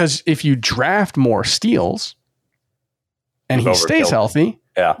 Because if you draft more steals and he stays healthy,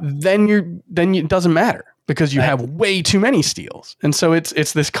 then it doesn't matter because you have way too many steals. And so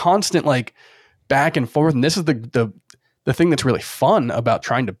it's this constant back and forth. And this is the thing that's really fun about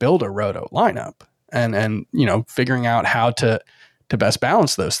trying to build a Roto lineup and figuring out how to best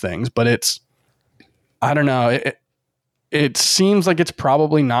balance those things. But I don't know. It seems like it's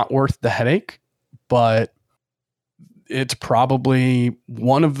probably not worth the headache, but it's probably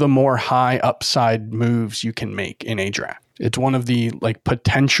one of the more high upside moves you can make in a draft. It's one of the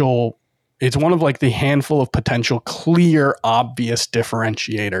it's one of the handful of potential clear, obvious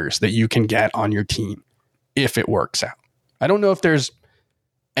differentiators that you can get on your team if it works out. I don't know if there's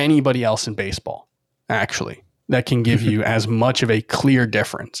anybody else in baseball, actually, that can give you as much of a clear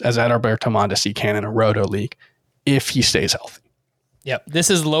difference as Adalberto Mondesi can in a Roto league if he stays healthy. Yep. This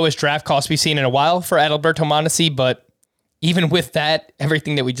is the lowest draft cost we've seen in a while for Adalberto Mondesi, but even with that,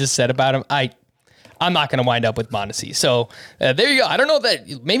 everything that we just said about him, I'm not going to wind up with Mondesi. So there you go. I don't know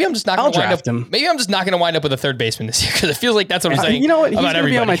that maybe I'm just not going to wind up. Maybe I'm just not going to wind up with a 3rd baseman this year because it feels like that's what I'm saying. You know what? He's going to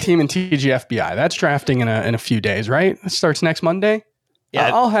be on my team in TGFBI. That's drafting in a few days, right? It starts next Monday.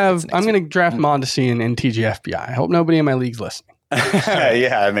 Yeah, I'm going to draft Mondesi in TGFBI. I hope nobody in my league's listening.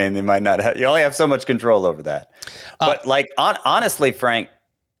 Yeah, I mean, they might not. You only have so much control over that. But honestly, Frank,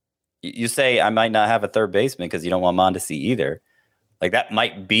 you say I might not have a 3rd baseman because you don't want Mondesi either. That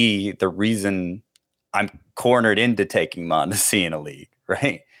might be the reason I'm cornered into taking Mondesi in a league,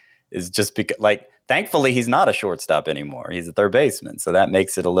 right? Is just because, thankfully, he's not a shortstop anymore. He's a 3rd baseman, so that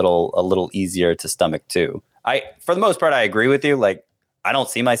makes it a little easier to stomach too. For the most part, I agree with you. I don't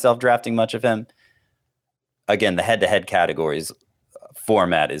see myself drafting much of him. Again, the head-to-head categories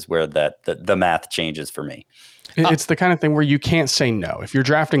format is where the math changes for me. It's the kind of thing where you can't say no. If you're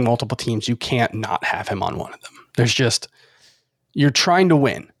drafting multiple teams, you can't not have him on one of them. You're trying to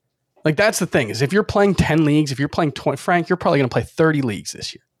win. Like, that's the thing, is if you're playing 10 leagues, if you're playing 20, Frank, you're probably going to play 30 leagues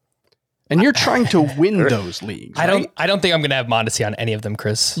this year. And you're trying to win those leagues. I don't think I'm going to have Mondesi on any of them,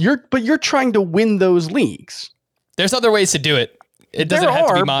 Chris. But you're trying to win those leagues. There's other ways to do it. It doesn't have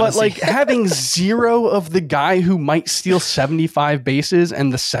to be Mondesi. But like having 0 of the guy who might steal 75 bases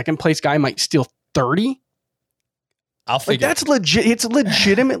and the second place guy might steal 30. I'll figure. That's legit. It's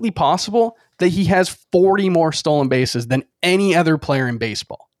legitimately possible that he has 40 more stolen bases than any other player in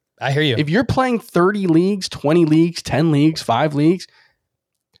baseball. I hear you. If you're playing 30 leagues, 20 leagues, 10 leagues, 5 leagues,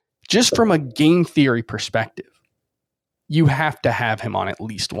 just from a game theory perspective, you have to have him on at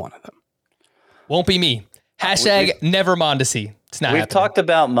least one of them. Won't be me. Hashtag never Mondesi. It's not We've happening. talked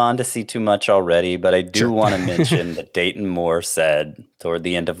about Mondesi too much already, but I do want to mention that Dayton Moore said toward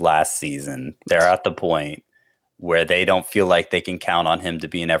the end of last season, they're at the point where they don't feel like they can count on him to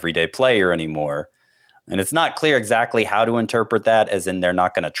be an everyday player anymore. And it's not clear exactly how to interpret that, as in they're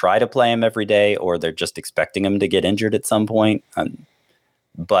not going to try to play him every day, or they're just expecting him to get injured at some point.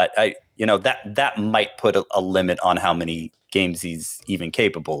 But that might put a limit on how many games he's even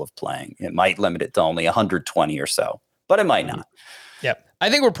capable of playing. It might limit it to only 120 or so, but it might not. Yep. I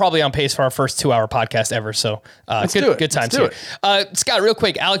think we're probably on pace for our first 2-hour podcast ever. So good times here. Scott, real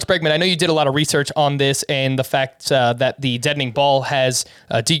quick, Alex Bregman, I know you did a lot of research on this and the fact that the deadening ball has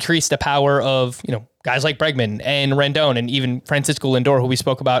decreased the power of, guys like Bregman and Rendon and even Francisco Lindor, who we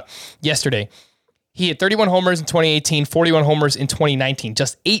spoke about yesterday. He had 31 homers in 2018, 41 homers in 2019,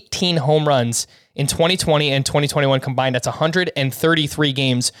 just 18 home runs in 2020 and 2021 combined. That's 133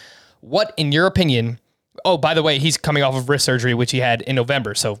 games. What, in your opinion... Oh, by the way, he's coming off of wrist surgery, which he had in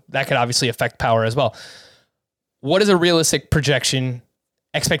November, so that could obviously affect power as well. What is a realistic projection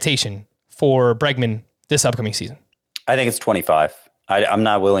expectation for Bregman this upcoming season? I think it's 25. I'm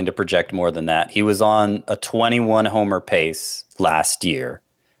not willing to project more than that. He was on a 21 homer pace last year.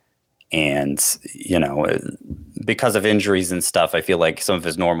 And, because of injuries and stuff, I feel like some of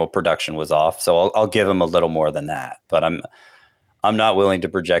his normal production was off. So I'll give him a little more than that. But I'm not willing to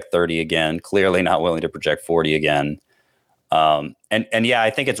project 30 again. Clearly not willing to project 40 again. And I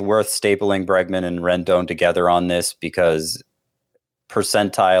think it's worth stapling Bregman and Rendon together on this, because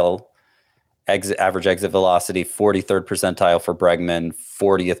average exit velocity, 43rd percentile for Bregman,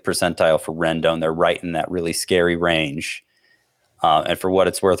 40th percentile for Rendon. They're right in that really scary range. And for what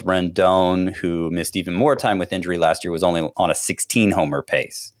it's worth, Rendon, who missed even more time with injury last year, was only on a 16 homer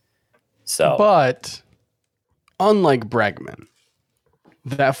pace. But unlike Bregman,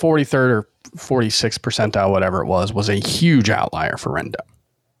 that 43rd or 46th percentile, whatever it was a huge outlier for Rendon.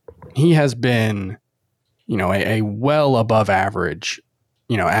 He has been, a well above average,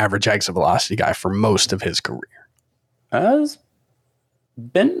 average exit velocity guy for most of his career. Has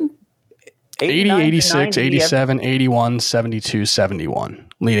been 80, 86, 87, 81, 72, 71,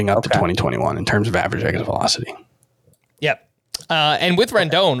 leading up to 2021 in terms of average exit velocity. Yep. And with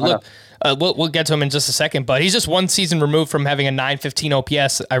Rendon, look, we'll get to him in just a second, but he's just one season removed from having a 915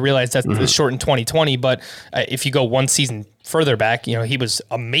 OPS. I realize that's short in 2020, but if you go one season further back, he was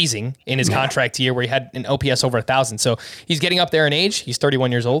amazing in his contract year where he had an OPS over 1,000. So he's getting up there in age. He's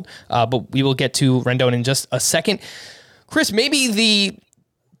 31 years old, but we will get to Rendon in just a second. Chris, maybe the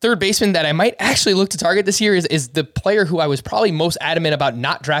third baseman that I might actually look to target this year is the player who I was probably most adamant about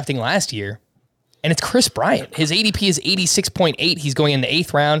not drafting last year, and it's Chris Bryant. His ADP is 86.8. He's going in the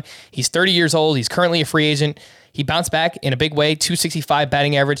 8th round. He's 30 years old. He's currently a free agent. He bounced back in a big way, 265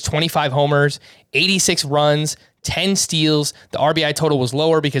 batting average, 25 homers, 86 runs, 10 steals. The RBI total was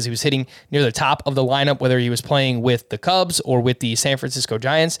lower because he was hitting near the top of the lineup, whether he was playing with the Cubs or with the San Francisco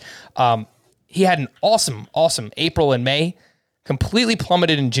Giants. He had an awesome April and May, completely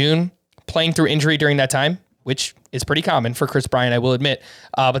plummeted in June, playing through injury during that time, which is pretty common for Chris Bryant, I will admit.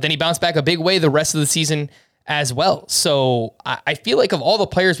 But then he bounced back a big way the rest of the season as well. So I feel like of all the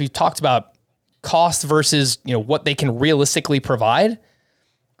players we've talked about, cost versus what they can realistically provide,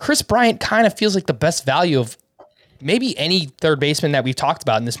 Chris Bryant kind of feels like the best value of maybe any third baseman that we've talked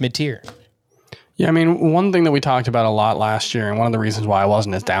about in this mid-tier. Yeah, I mean, one thing that we talked about a lot last year, and one of the reasons why I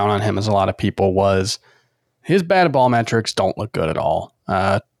wasn't as down on him as a lot of people, was his batted ball metrics don't look good at all.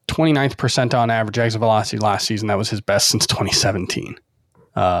 29th percentile on average exit velocity last season. That was his best since 2017.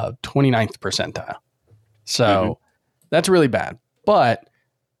 29th percentile. So that's really bad. But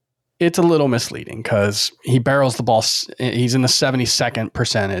it's a little misleading because he barrels the ball. He's in the 72nd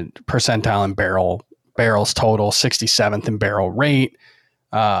percentile in barrels total, 67th in barrel rate.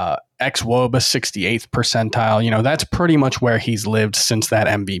 Ex-WOBA 68th percentile. That's pretty much where he's lived since that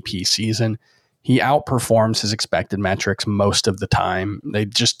MVP season. He outperforms his expected metrics most of the time. They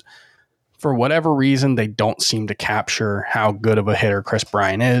just, for whatever reason, they don't seem to capture how good of a hitter Chris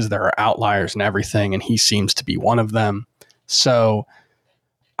Bryant is. There are outliers and everything, and he seems to be one of them. So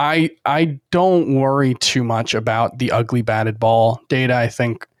I don't worry too much about the ugly batted ball data. I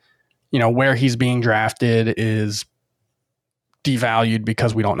think, where he's being drafted is devalued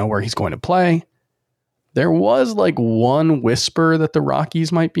because we don't know where he's going to play. There was like one whisper that the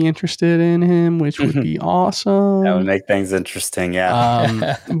Rockies might be interested in him, which would be awesome. That would make things interesting,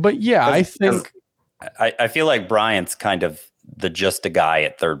 yeah. But yeah, I think I feel like Bryant's kind of the just a guy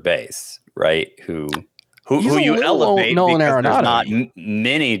at third base, right? Who you elevate Nolan because there's not Arenado-y.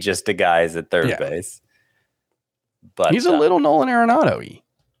 many just a guys at third base. But he's a little Nolan Arenado-y.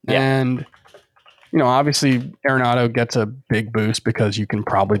 Yeah. And obviously Arenado gets a big boost because you can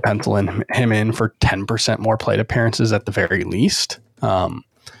probably pencil him in for 10% more plate appearances at the very least. But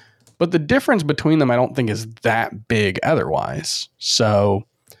the difference between them, I don't think is that big otherwise. So,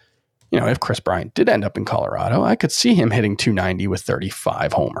 if Chris Bryant did end up in Colorado, I could see him hitting 290 with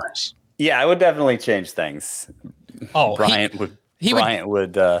 35 homers. Yeah, I would definitely change things. Oh, Bryant would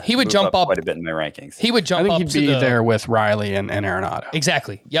jump up quite a bit in my rankings. He would jump I think up he'd to be there with Riley and Arenado.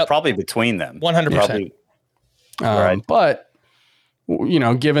 Exactly. Yep. Probably between them. 100%. Right. But,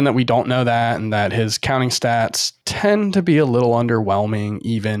 given that we don't know that and that his counting stats tend to be a little underwhelming,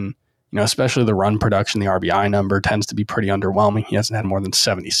 even, especially the run production, the RBI number tends to be pretty underwhelming. He hasn't had more than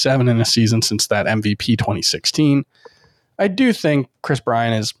 77 in a season since that MVP 2016. I do think Chris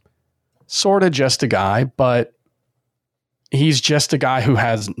Bryant is sort of just a guy, but he's just a guy who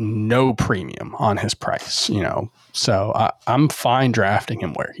has no premium on his price, so I'm fine drafting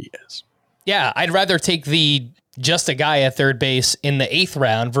him where he is. Yeah, I'd rather take the just a guy at third base in the 8th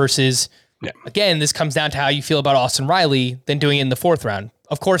round versus, again, this comes down to how you feel about Austin Riley than doing it in the 4th round.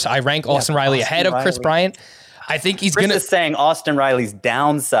 Of course, I rank Austin Riley ahead of Chris Bryant. I think he's Chris is saying Austin Riley's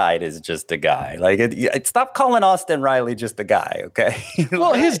downside is just a guy. Like, stop calling Austin Riley just a guy, okay?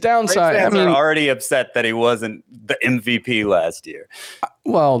 Well, his downside, fans are already upset that he wasn't the MVP last year.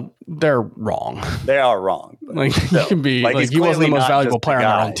 Well, they're wrong. They are wrong. Like, he can be like he wasn't the most valuable player on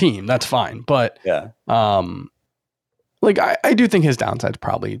our own team. That's fine, but I do think his downside's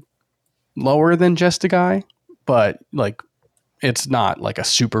probably lower than just a guy, but like it's not like a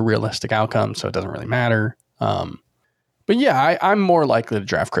super realistic outcome, so it doesn't really matter. But yeah, I'm more likely to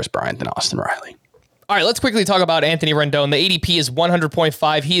draft Chris Bryant than Austin Riley. All right, let's quickly talk about Anthony Rendon. The ADP is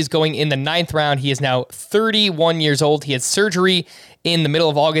 100.5. He is going in the 9th round. He is now 31 years old. He had surgery in the middle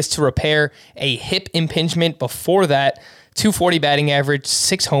of August to repair a hip impingement. Before that, 240 batting average,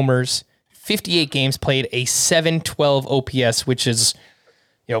 6 homers, 58 games played, a 712 OPS, which is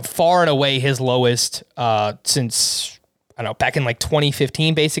far and away his lowest since back in like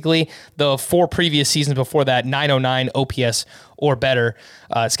 2015, basically. The 4 previous seasons before that, 909 OPS or better.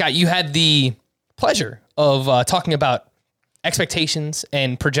 Scott, you had the pleasure of talking about expectations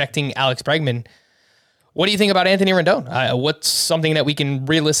and projecting Alex Bregman. What do you think about Anthony Rendon? What's something that we can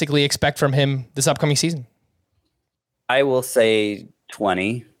realistically expect from him this upcoming season? I will say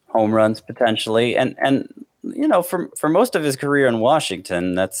 20 home runs potentially. And for most of his career in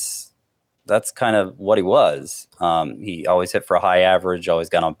Washington, that's kind of what he was. He always hit for a high average, always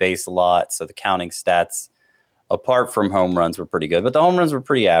got on base a lot. So the counting stats, apart from home runs, were pretty good. But the home runs were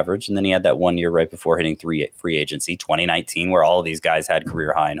pretty average. And then he had that 1 year right before hitting free agency, 2019, where all of these guys had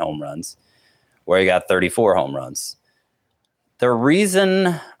career high in home runs, where he got 34 home runs. The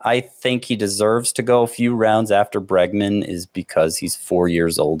reason I think he deserves to go a few rounds after Bregman is because he's 4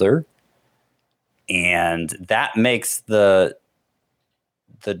 years older. And that makes the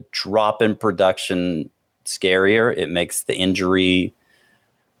drop in production scarier. It makes the injury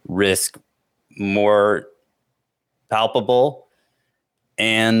risk more palpable.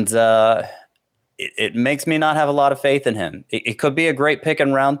 And it makes me not have a lot of faith in him. It could be a great pick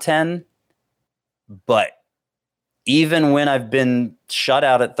in round 10, but even when I've been shut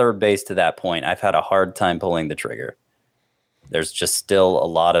out at third base to that point, I've had a hard time pulling the trigger. There's just still a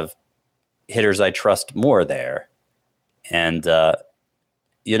lot of hitters I trust more there. And,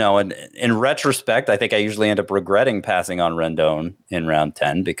 and in retrospect, I think I usually end up regretting passing on Rendon in round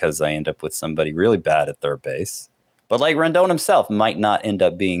 10 because I end up with somebody really bad at third base. But like Rendon himself might not end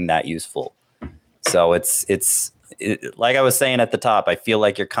up being that useful. So it's like I was saying at the top, I feel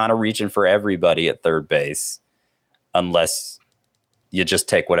like you're kind of reaching for everybody at third base unless you just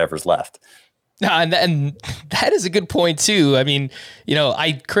take whatever's left. And that is a good point too. I mean,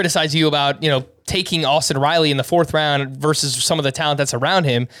 I criticize you about, taking Austin Riley in the 4th round versus some of the talent that's around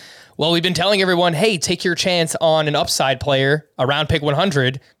him. Well, we've been telling everyone, hey, take your chance on an upside player around pick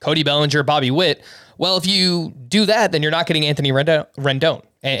 100, Cody Bellinger, Bobby Witt. Well, if you do that, then you're not getting Anthony Rendon,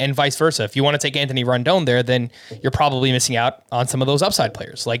 and vice versa. If you want to take Anthony Rendon there, then you're probably missing out on some of those upside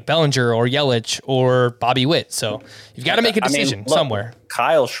players like Bellinger or Yelich or Bobby Witt. So you've got to make a decision somewhere.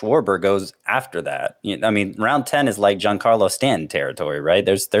 Kyle Schwarber goes after that. Round 10 is like Giancarlo Stanton territory, right?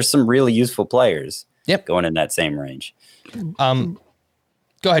 There's some really useful players going in that same range.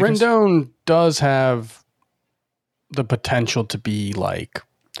 Go ahead, Rendon does have the potential to be like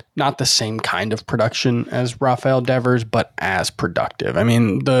not the same kind of production as Rafael Devers, but as productive. I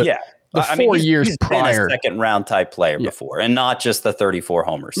mean, the 4 years he's prior, been a second round type player before, and not just the 34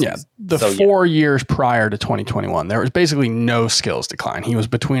 homers. Yeah, the 4 years prior to 2021, there was basically no skills decline. He was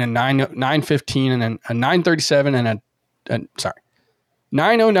between a 915 and a 937 and a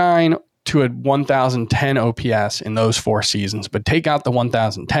 909 to a 1,010 OPS in those 4 seasons. But take out the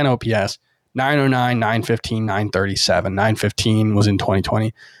 1,010 OPS, 909, 915, 937. 915 was in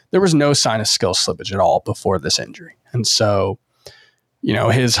 2020. There was no sign of skill slippage at all before this injury. And so,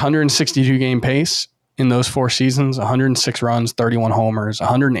 his 162 game pace in those 4 seasons, 106 runs, 31 homers,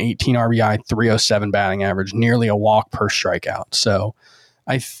 118 RBI, 307 batting average, nearly a walk per strikeout. So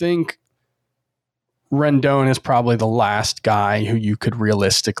I think Rendon is probably the last guy who you could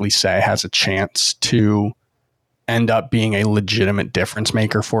realistically say has a chance to end up being a legitimate difference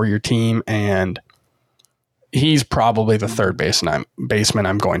maker for your team. And he's probably the third baseman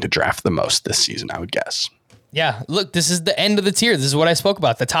I'm going to draft the most this season, I would guess. Yeah, look, this is the end of the tier. This is what I spoke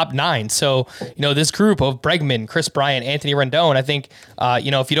about, the top 9. So, this group of Bregman, Chris Bryant, Anthony Rendon, I think,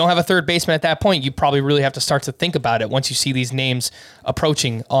 if you don't have a third baseman at that point, you probably really have to start to think about it once you see these names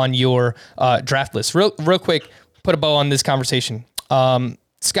approaching on your draft list. Real quick, put a bow on this conversation.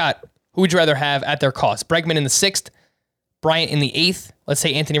 Scott, who would you rather have at their cost? Bregman in the 6th, Bryant in the 8th, let's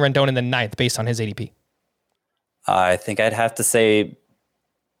say Anthony Rendon in the 9th based on his ADP. I think I'd have to say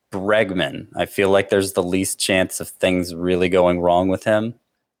Bregman. I feel like there's the least chance of things really going wrong with him.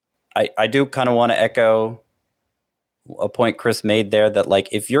 I do kind of want to echo a point Chris made there that, like,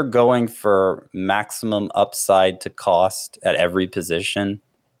 if you're going for maximum upside to cost at every position,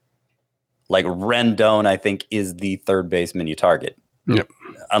 like Rendon, I think is the third baseman you target. Yep.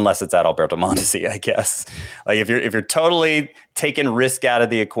 Unless it's at Alberto Mondesi, I guess. Like if you're totally taking risk out of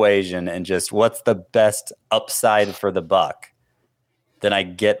the equation and just what's the best upside for the buck, then I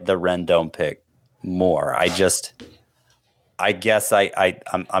get the Rendon pick more. I guess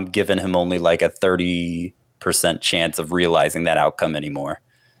I'm giving him only like a 30% chance of realizing that outcome anymore.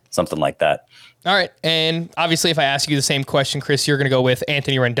 Something like that. All right. And obviously if I ask you the same question, Chris, you're going to go with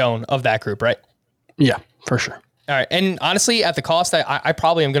Anthony Rendon of that group, right? Yeah, for sure. All right. And honestly, at the cost, I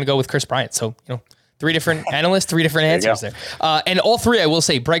probably am going to go with Chris Bryant. So, 3 different analysts, 3 different answers there. And all 3, I will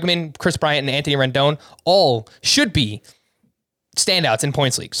say, Bregman, Chris Bryant, and Anthony Rendon all should be standouts in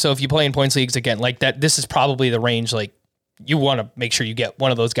points leagues. So if you play in points leagues again, like that, this is probably the range. Like you want to make sure you get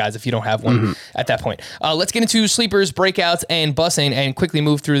one of those guys if you don't have one at that point. Let's get into sleepers, breakouts, and bussing, and quickly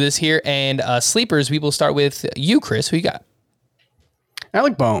move through this here. And sleepers, we will start with you, Chris. Who you got?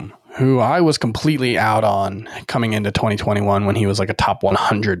 Alec Bohm, who I was completely out on coming into 2021 when he was like a top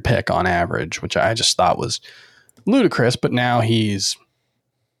 100 pick on average, which I just thought was ludicrous. But now is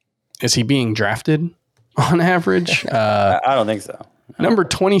he being drafted on average? I don't think so. Number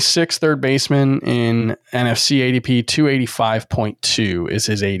 26 third baseman in NFC ADP, 285.2 is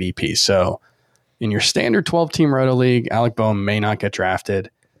his ADP. So in your standard 12-team Roto League, Alec Bohm may not get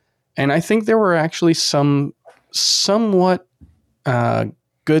drafted. And I think there were actually some somewhat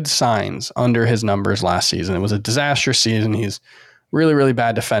good signs under his numbers last season. It was a disastrous season. He's really, really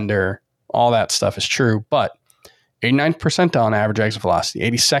bad defender. All that stuff is true. But 89th percentile on average exit velocity,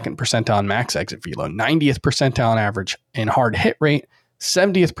 82nd percentile on max exit velo, 90th percentile on average in hard hit rate,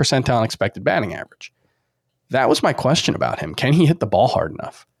 70th percentile on expected batting average. That was my question about him. Can he hit the ball hard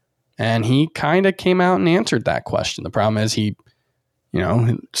enough? And he kind of came out and answered that question. The problem is he,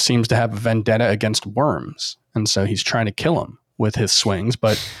 seems to have a vendetta against worms. And so he's trying to kill them with his swings.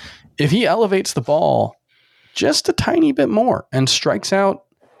 But if he elevates the ball just a tiny bit more and strikes out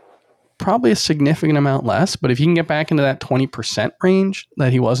probably a significant amount less, but if he can get back into that 20% range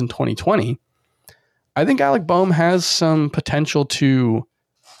that he was in 2020, I think Alec Bohm has some potential to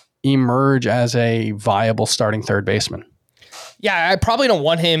emerge as a viable starting third baseman. Yeah, I probably don't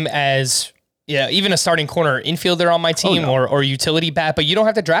want him as even a starting corner infielder on my team or utility bat, but you don't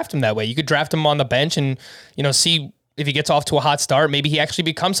have to draft him that way. You could draft him on the bench and, see if he gets off to a hot start, maybe he actually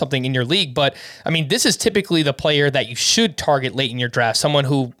becomes something in your league. But I mean, this is typically the player that you should target late in your draft, someone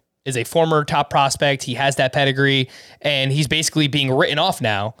who is a former top prospect. He has that pedigree, and he's basically being written off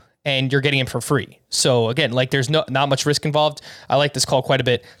now, and you're getting him for free. So again, like there's not much risk involved. I like this call quite a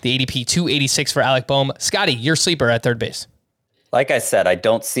bit. The ADP 286 for Alec Boehm. Scotty, your sleeper at third base. Like I said, I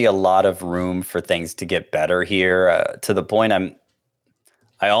don't see a lot of room for things to get better here. To the point,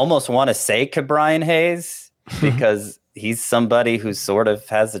 I almost want to say Brian Hayes because he's somebody who sort of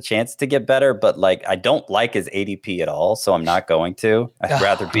has a chance to get better, but like I don't like his ADP at all, so I'm not going to. I'd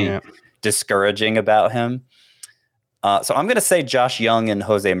rather be discouraging about him. So I'm going to say Josh Young and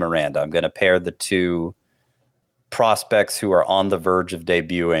Jose Miranda. I'm going to pair the two prospects who are on the verge of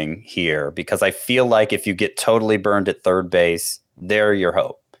debuting here because I feel like if you get totally burned at third base, they're your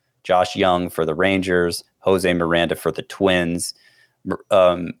hope. Josh Young for the Rangers, Jose Miranda for the Twins.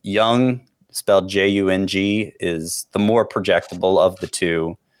 Young, spelled Jung, is the more projectable of the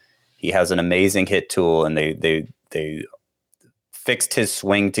two. He has an amazing hit tool, and they fixed his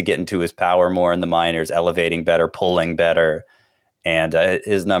swing to get into his power more in the minors, elevating better, pulling better. And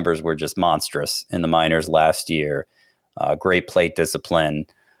his numbers were just monstrous in the minors last year. Great plate discipline.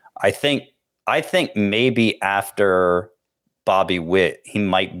 I think maybe after Bobby Witt, he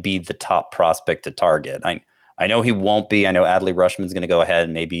might be the top prospect to target. I know he won't be. I know Adley Rutschman's going to go ahead,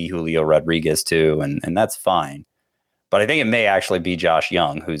 and maybe Julio Rodriguez too, and that's fine. But I think it may actually be Josh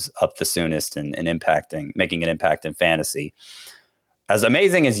Young who's up the soonest and making an impact in fantasy. As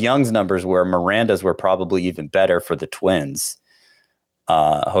amazing as Young's numbers were, Miranda's were probably even better for the Twins.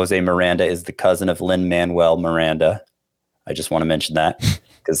 Jose Miranda is the cousin of Lin-Manuel Miranda. I just want to mention that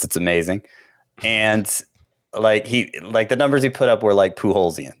because it's amazing. And the numbers he put up were like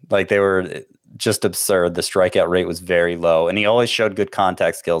Pujols-ian. Like they were just absurd. The strikeout rate was very low, and he always showed good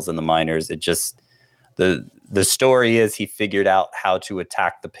contact skills in the minors. It just the story is he figured out how to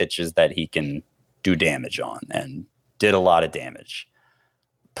attack the pitches that he can do damage on, and did a lot of damage.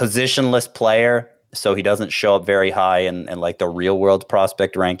 Positionless player, so he doesn't show up very high in like the real world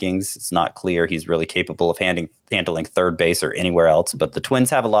prospect rankings. It's not clear he's really capable of handling third base or anywhere else, but the Twins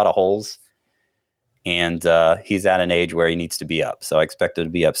have a lot of holes, and he's at an age where he needs to be up. So I expect him to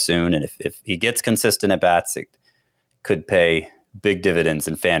be up soon, and if he gets consistent at bats, it could pay big dividends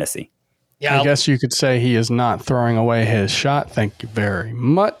in fantasy. Yeah, I guess you could say he is not throwing away his shot. Thank you very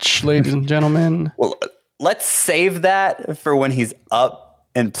much, ladies and gentlemen. Well, let's save that for when he's up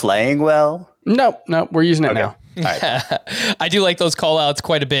and playing well. Nope, we're using it now. Right. I do like those call outs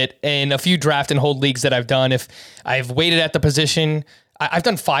quite a bit in a few draft and hold leagues that I've done. If I've waited at the position, I've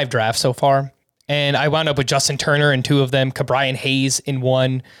done 5 drafts so far, and I wound up with Justin Turner in 2 of them, Brian Hayes in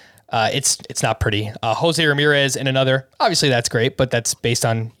 1. It's not pretty. Jose Ramirez in another. Obviously that's great, but that's based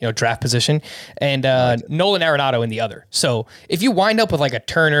on draft position, and Nolan Arenado in the other. So if you wind up with like a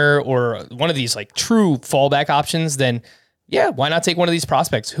Turner or one of these like true fallback options, then yeah, why not take one of these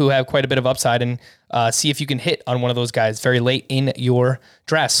prospects who have quite a bit of upside and see if you can hit on one of those guys very late in your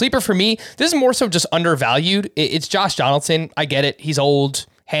draft. Sleeper for me, this is more so just undervalued. It's Josh Donaldson. I get it. He's old,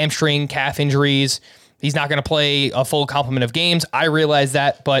 hamstring, calf injuries. He's not going to play a full complement of games. I realize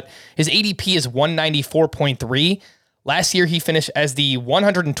that, but his ADP is 194.3. Last year, he finished as the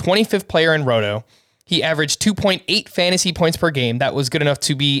 125th player in Roto. He averaged 2.8 fantasy points per game. That was good enough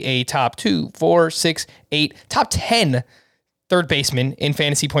to be a top 2, 4, 6, 8, top 10 third baseman in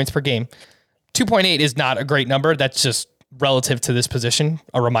fantasy points per game. 2.8 is not a great number. That's just relative to this position,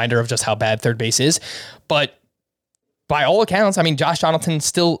 a reminder of just how bad third base is. But by all accounts, I mean, Josh Donaldson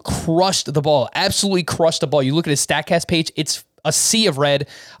still crushed the ball, absolutely crushed the ball. You look at his StatCast page, it's a sea of red.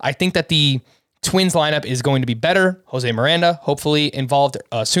 I think that the Twins lineup is going to be better. Jose Miranda, hopefully involved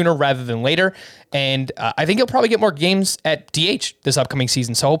sooner rather than later. And I think he'll probably get more games at DH this upcoming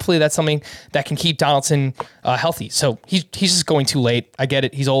season. So hopefully that's something that can keep Donaldson healthy. So he's just going too late. I get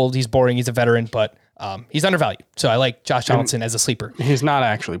it. He's old. He's boring. He's a veteran, but he's undervalued. So I like Josh Donaldson as a sleeper. He's not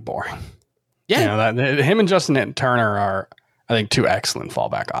actually boring. Yeah. Him and Justin Turner are, I think, 2 excellent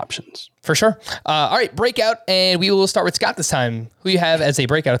fallback options. For sure. All right, breakout. And we will start with Scott this time. Who you have as a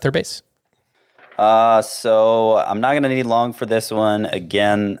breakout at third base? So I'm not going to need long for this one.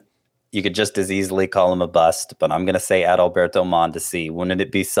 Again, you could just as easily call him a bust, but I'm going to say Adalberto Mondesi. Wouldn't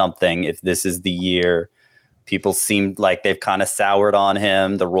it be something if this is the year? People seem like they've kind of soured on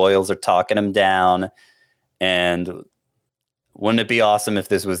him. The Royals are talking him down. And wouldn't it be awesome if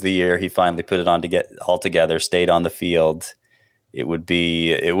this was the year he finally put it on to get all together, stayed on the field? It will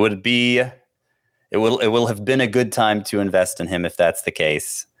have been a good time to invest in him if that's the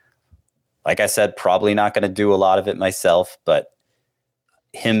case. Like I said, probably not going to do a lot of it myself, but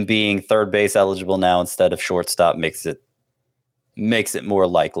him being third base eligible now instead of shortstop makes it more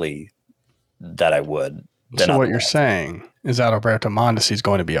likely that I would. So what you're saying is that Alberto Mondesi is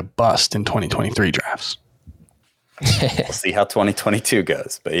going to be a bust in 2023 drafts. We'll see how 2022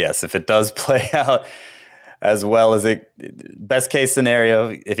 goes. But yes, if it does play out as well as best case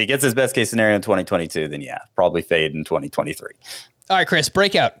scenario, if he gets his best case scenario in 2022, then yeah, probably fade in 2023. All right, Chris,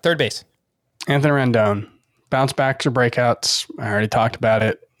 breakout, third base. Anthony Rendon. Bounce backs or breakouts. I already talked about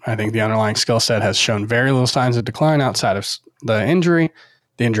it. I think the underlying skill set has shown very little signs of decline outside of the injury.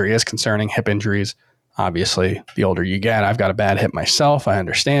 The injury is concerning, hip injuries. Obviously, the older you get, I've got a bad hip myself. I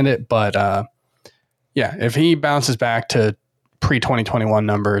understand it. But yeah, if he bounces back to pre-2021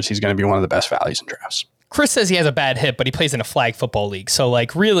 numbers, he's going to be one of the best values in drafts. Chris says he has a bad hip, but he plays in a flag football league. So,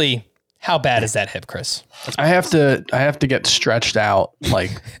 like, really, how bad is that hip, Chris? I have to get stretched out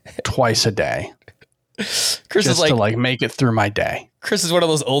like twice a day. Chris just is to like make it through my day. Chris is one of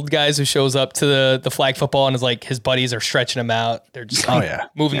those old guys who shows up to the flag football and is like, his buddies are stretching him out. They're just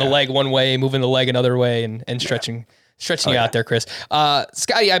moving the leg one way, moving the leg another way, and stretching you out there, Chris.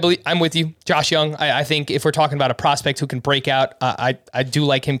 Scotty, I believe I'm with you. Josh Young, I think if we're talking about a prospect who can break out, I do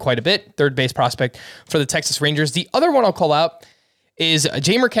like him quite a bit. Third base prospect for the Texas Rangers. The other one I'll call out is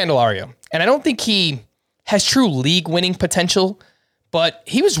Jeimer Candelario. And I don't think he has true league winning potential, but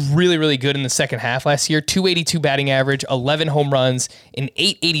he was really, really good in the second half last year. 282 batting average, 11 home runs, and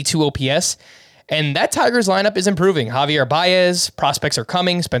 882 OPS. And that Tigers lineup is improving. Javier Baez, prospects are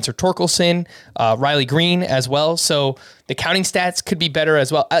coming. Spencer Torkelson, Riley Green as well. So the counting stats could be better as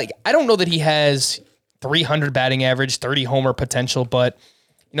well. I don't know that he has 300 batting average, 30 homer potential, but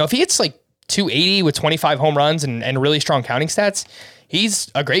if he hits like 280 with 25 home runs and really strong counting stats, he's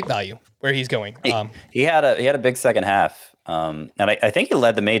a great value where he's going. He had a big second half. And I think he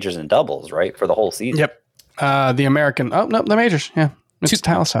led the majors in doubles, right, for the whole season. Yep. The majors. Yeah. It's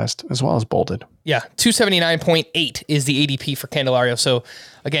italicized as well as bolded. Yeah. 279.8 is the ADP for Candelario. So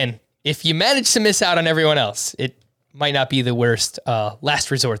again, if you manage to miss out on everyone else, it might not be the worst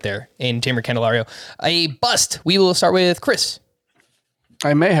last resort there in Jeimer Candelario. A bust. We will start with Chris.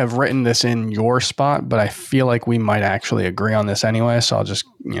 I may have written this in your spot, but I feel like we might actually agree on this anyway. So I'll just,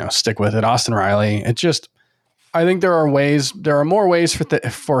 stick with it. Austin Riley. I think there are more ways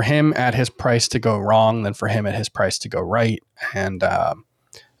for him at his price to go wrong than for him at his price to go right. And I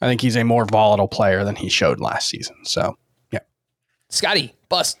think he's a more volatile player than he showed last season. So, yeah. Scotty,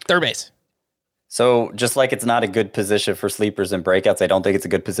 bust, third base. So just like it's not a good position for sleepers and breakouts, I don't think it's a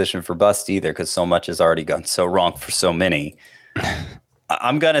good position for bust either because so much has already gone so wrong for so many.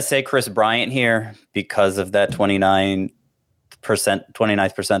 I'm going to say Chris Bryant here because of that 29th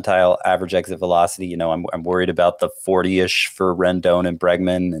percentile average exit velocity. I'm worried about the 40-ish for Rendon and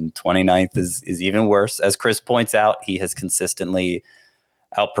Bregman, and 29th is even worse. As Chris points out, he has consistently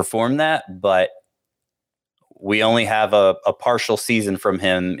outperformed that, but we only have a partial season from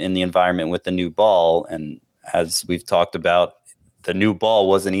him in the environment with the new ball. And as we've talked about, the new ball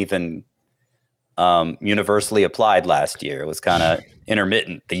wasn't even universally applied last year. It was kind of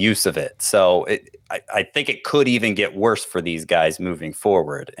intermittent, the use of it. So I think it could even get worse for these guys moving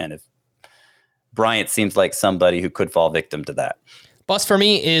forward. And if Bryant seems like somebody who could fall victim to that. Bust for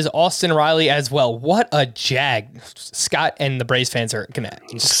me is Austin Riley as well. What a jag. Scott and the Braves fans are going to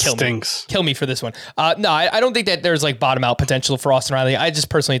just kill me for this one. No, I don't think that there's like bottom out potential for Austin Riley. I just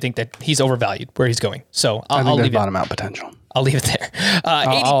personally think that he's overvalued where he's going. So I'll leave it. Bottom out potential. I'll leave it there.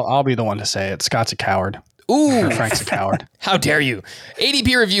 I'll be the one to say it. Scott's a coward. Ooh. Or Frank's a coward. How dare you?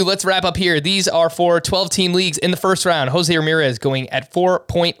 ADP review. Let's wrap up here. These are for 12-team leagues in the first round. Jose Ramirez going at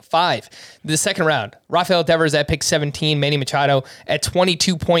 4.5. The second round, Rafael Devers at pick 17. Manny Machado at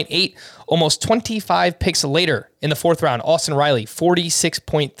 22.8. Almost 25 picks later in the fourth round, Austin Riley,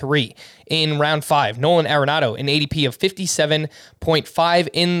 46.3. In round 5, Nolan Arenado, an ADP of 57.5.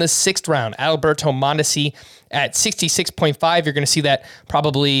 In the sixth round, Alberto Mondesi at 66.5. You're going to see that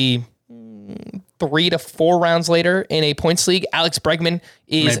probably 3 to 4 rounds later in a points league. Alex Bregman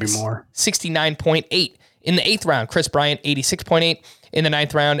is maybe more. 69.8. In the 8th round, Chris Bryant, 86.8. In the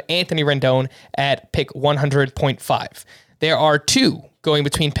 9th round, Anthony Rendon at pick 100.5. There are 2 going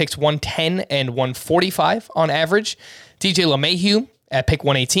between picks 110 and 145 on average. DJ LeMahieu at pick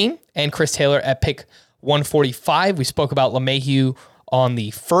 118 and Chris Taylor at pick 145. We spoke about LeMahieu on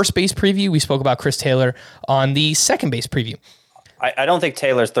the first base preview. We spoke about Chris Taylor on the second base preview. I don't think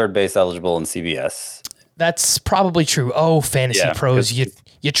Taylor's third base eligible in CBS. That's probably true. Oh, Fantasy Pros, you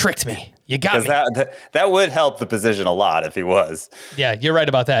tricked me. You got me. That would help the position a lot if he was. Yeah, you're right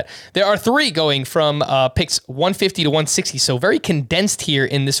about that. There are 3 going from picks 150 to 160, so very condensed here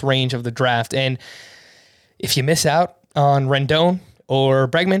in this range of the draft. And if you miss out on Rendon or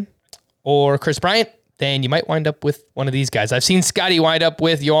Bregman or Chris Bryant, then you might wind up with one of these guys. I've seen Scotty wind up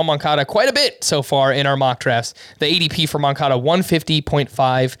with Yoan Moncada quite a bit so far in our mock drafts. The ADP for Moncada,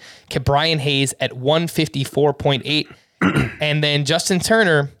 150.5. Ke'Bryan Hayes at 154.8. And then Justin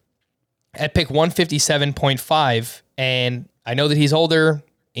Turner at pick 157.5. And I know that he's older,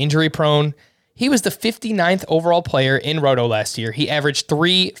 injury prone. He was the 59th overall player in Roto last year. He averaged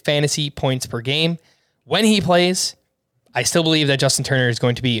 3 fantasy points per game. When he plays, I still believe that Justin Turner is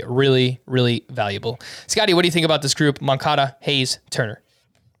going to be really, really valuable. Scotty, what do you think about this group? Moncada, Hayes, Turner.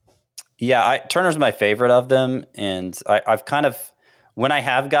 Yeah, Turner's my favorite of them. And I've kind of, when I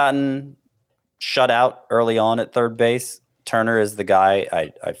have gotten shut out early on at third base, Turner is the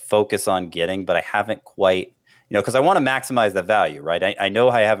guy I focus on getting, but I haven't quite, because I want to maximize the value, right? I know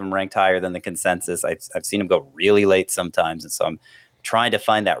I have him ranked higher than the consensus. I've seen him go really late sometimes. And so I'm trying to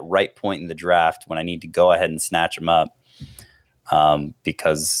find that right point in the draft when I need to go ahead and snatch him up.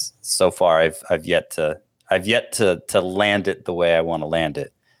 Because so far I've yet to land it the way I want to land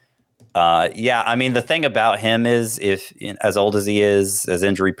it. Yeah, I mean, the thing about him is, if as old as he is, as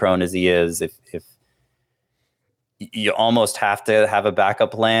injury prone as he is, if you almost have to have a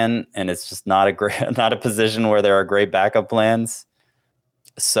backup plan, and it's just not a position where there are great backup plans.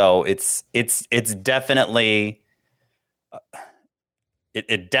 So it's definitely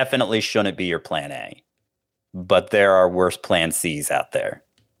it definitely shouldn't be your plan A, but there are worse plan C's out there.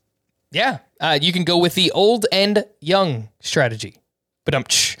 Yeah, you can go with the old and young strategy.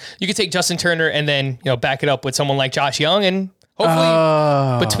 But you could take Justin Turner and then back it up with someone like Josh Young, and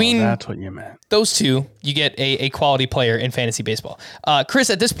hopefully between that's what you meant. Those two, you get a quality player in fantasy baseball. Chris,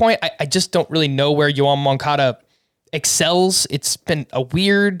 at this point, I just don't really know where Yoan Moncada excels. It's been a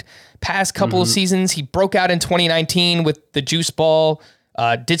weird past couple of seasons. He broke out in 2019 with the juice ball,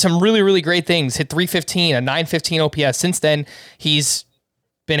 did some really, really great things, hit 315, a 915 OPS. Since then, he's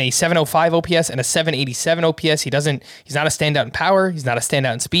been a 705 OPS and a 787 OPS. He's not a standout in power. He's not a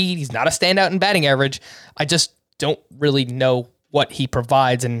standout in speed. He's not a standout in batting average. I just don't really know what he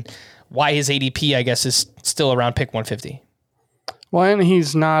provides and why his ADP, I guess, is still around pick 150. Well, and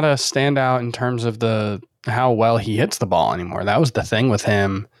he's not a standout in terms of how well he hits the ball anymore. That was the thing with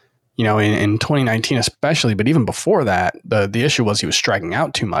him, in 2019 especially, but even before that, the issue was he was striking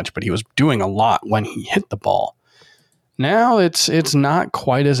out too much, but he was doing a lot when he hit the ball. Now it's not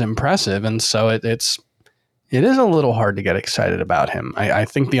quite as impressive, and so it is a little hard to get excited about him. I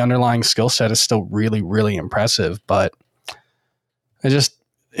think the underlying skill set is still really, really impressive, but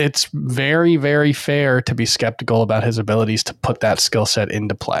it's very, very fair to be skeptical about his abilities to put that skill set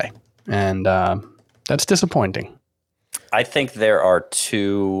into play, and that's disappointing. I think there are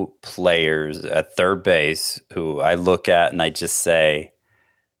two players at third base who I look at and I just say,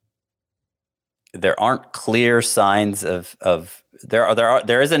 there aren't clear signs of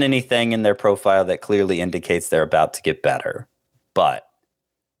there isn't anything in their profile that clearly indicates they're about to get better, but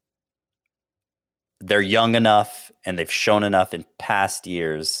they're young enough and they've shown enough in past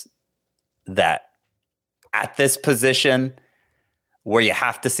years that at this position where you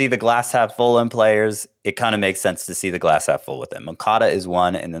have to see the glass half full in players, it kind of makes sense to see the glass half full with them. Moncada is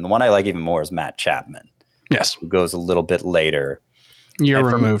one, and then the one I like even more is Matt Chapman. Yes, who goes a little bit later. Year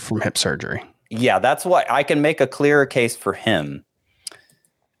removed from hip surgery. Yeah, that's why I can make a clearer case for him,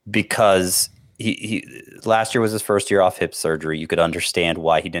 because he last year was his first year off hip surgery. You could understand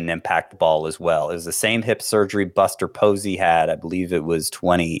why he didn't impact the ball as well. It was the same hip surgery Buster Posey had. I believe it was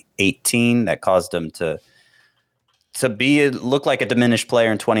 2018 that caused him to look like a diminished player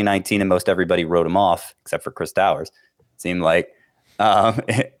in 2019, and most everybody wrote him off except for Chris Towers. It seemed like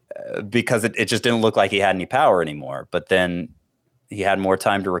because it just didn't look like he had any power anymore. But then he had more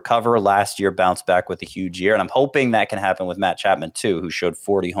time to recover. Last year, bounced back with a huge year. And I'm hoping that can happen with Matt Chapman, too, who showed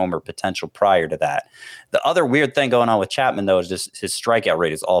 40 homer potential prior to that. The other weird thing going on with Chapman, though, is just his strikeout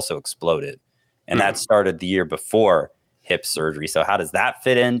rate has also exploded. And that started the year before hip surgery. So how does that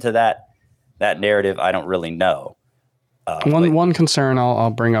fit into that narrative? I don't really know. One concern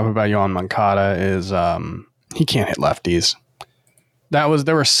I'll bring up about Yoan Moncada is he can't hit lefties.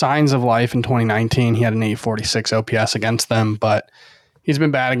 There were signs of life in 2019. He had an 846 OPS against them, but he's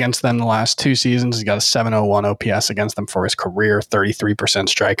been bad against them the last two seasons. He's got a 701 OPS against them for his career, 33%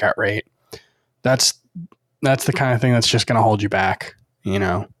 strikeout rate. That's the kind of thing that's just going to hold you back.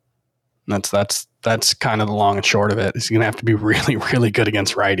 That's kind of the long and short of it. He's going to have to be really, really good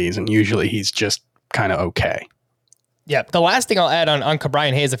against righties, and usually he's just kind of okay. Yeah, the last thing I'll add on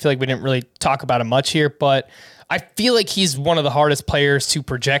Ke'Bryan Hayes, I feel like we didn't really talk about him much here, but I feel like he's one of the hardest players to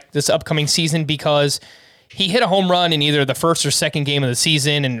project this upcoming season because he hit a home run in either the first or second game of the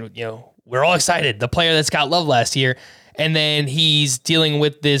season, and we're all excited. The player that Scott loved last year, and then he's dealing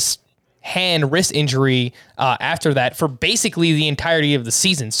with this wrist injury after that for basically the entirety of the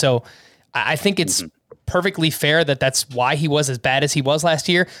season. So I think it's perfectly fair that that's why he was as bad as he was last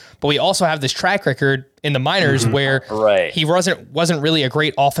year. But we also have this track record in the minors where he wasn't really a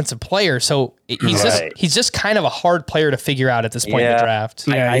great offensive player. So he's just kind of a hard player to figure out at this point in the draft.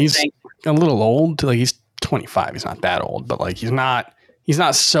 Yeah, he's a little old. Like, he's 25. He's not that old, but like he's not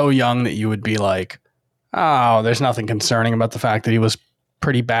so young that you would be like, oh, there's nothing concerning about the fact that he was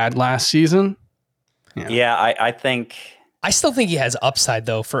pretty bad last season. I think. I still think he has upside,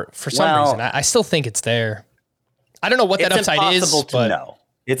 though, for some reason. I still think it's there. I don't know what that upside is.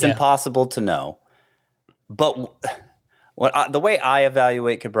 It's impossible to know. But the way I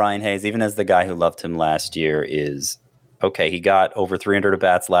evaluate Brian Hayes, even as the guy who loved him last year, is, okay, he got over 300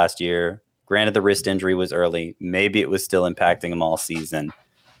 at-bats last year. Granted, the wrist injury was early. Maybe it was still impacting him all season.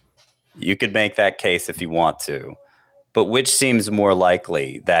 You could make that case if you want to. But which seems more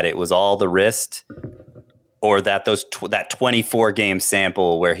likely, that it was all the wrist, or that that 24-game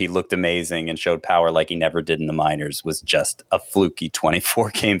sample where he looked amazing and showed power like he never did in the minors was just a fluky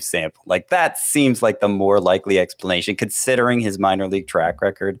 24-game sample? Like, that seems like the more likely explanation, considering his minor league track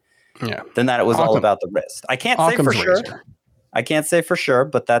record, than that it was all about the wrist. I can't say for sure. I can't say for sure,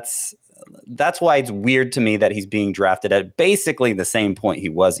 but that's why it's weird to me that he's being drafted at basically the same point he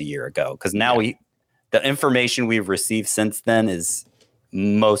was a year ago. Because now the information we've received since then is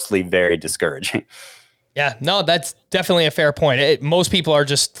mostly very discouraging. Yeah, no, that's definitely a fair point. Most people are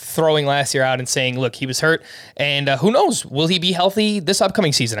just throwing last year out and saying, look, he was hurt, and who knows, will he be healthy this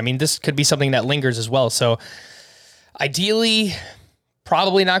upcoming season? I mean, this could be something that lingers as well. So ideally,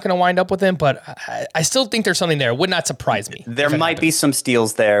 probably not going to wind up with him, but I still think there's something there. It would not surprise me. There might be some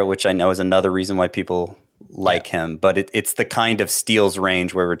steals there, which I know is another reason why people like him, but it's the kind of steals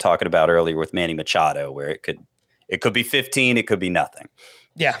range where we were talking about earlier with Manny Machado, where it could be 15, it could be nothing.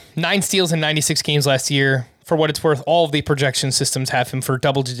 Yeah, 9 steals in 96 games last year. For what it's worth, all of the projection systems have him for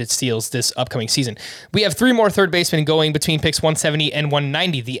double-digit steals this upcoming season. We have 3 more third basemen going between picks 170 and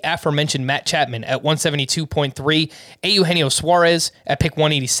 190. The aforementioned Matt Chapman at 172.3. Eugenio Suarez at pick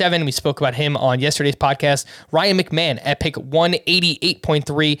 187. We spoke about him on yesterday's podcast. Ryan McMahon at pick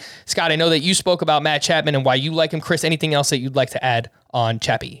 188.3. Scott, I know that you spoke about Matt Chapman and why you like him. Chris, anything else that you'd like to add on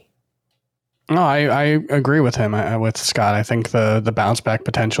Chappie? No, I agree with him, with Scott. I think the bounce back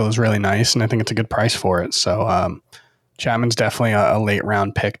potential is really nice, and I think it's a good price for it. So Chapman's definitely a late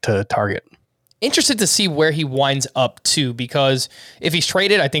round pick to target. Interested to see where he winds up too, because if he's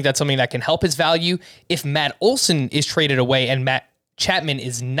traded, I think that's something that can help his value. If Matt Olson is traded away and Matt Chapman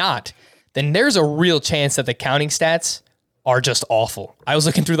is not, then there's a real chance that the counting stats are just awful. I was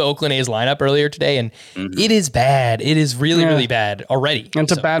looking through the Oakland A's lineup earlier today, and it is bad. It is really, really bad already. And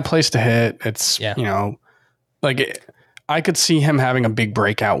it's a bad place to hit. It's, I could see him having a big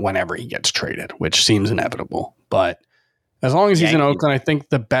breakout whenever he gets traded, which seems inevitable. But as long as he's in Oakland, I think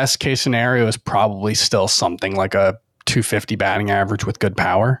the best case scenario is probably still something like a 250 batting average with good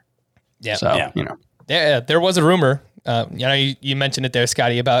power. Yeah. So, Yeah, there was a rumor. You mentioned it there,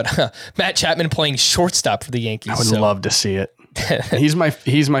 Scotty, about Matt Chapman playing shortstop for the Yankees. I would love to see it. He's my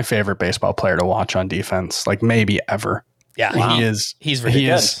favorite baseball player to watch on defense, like maybe ever. Yeah, wow. He's really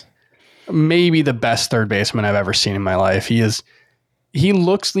good. Is maybe the best third baseman I've ever seen in my life. He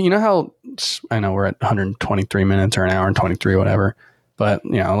looks, how, I know we're at 123 minutes or an hour and 23, whatever, but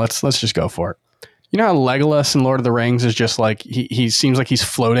let's just go for it. You know how Legolas in Lord of the Rings is just like, he seems like he's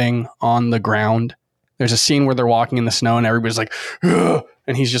floating on the ground. There's a scene where they're walking in the snow and everybody's like, ugh,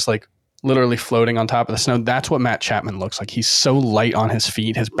 and he's just like literally floating on top of the snow. That's what Matt Chapman looks like. He's so light on his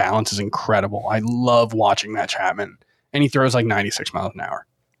feet. His balance is incredible. I love watching Matt Chapman, and he throws like 96 miles an hour.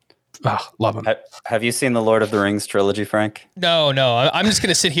 Oh, love him. Have you seen the Lord of the Rings trilogy, Frank? No. I'm just going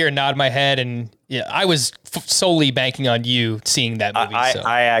to sit here and nod my head. And I was solely banking on you seeing that movie.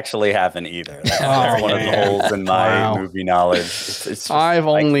 I actually haven't either. That's one of the holes in my movie knowledge. It's I've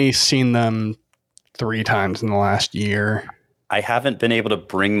only seen them 3 times in the last year. I haven't been able to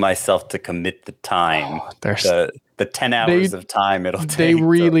bring myself to commit the time, the 10 hours of time it'll take. They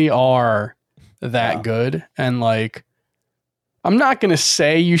really are that good. And like, I'm not going to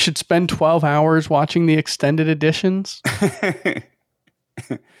say you should spend 12 hours watching the extended editions,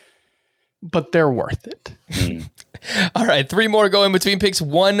 but they're worth it. All right, 3 more going between picks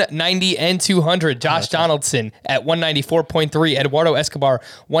 190 and 200. Josh Donaldson at 194.3. Eduardo Escobar,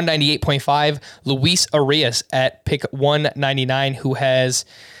 198.5. Luis Arias at pick 199, who has,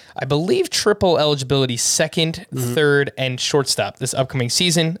 I believe, triple eligibility, second, third, and shortstop this upcoming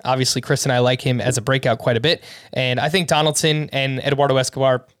season. Obviously, Chris and I like him as a breakout quite a bit. And I think Donaldson and Eduardo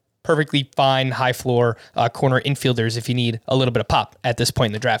Escobar perfectly fine high floor corner infielders if you need a little bit of pop at this point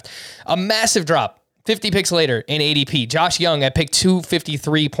in the draft. A massive drop. 50 picks later in ADP, Josh Young at pick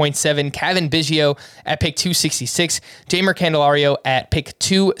 253.7, Kevin Biggio at pick 266, Jeimer Candelario at pick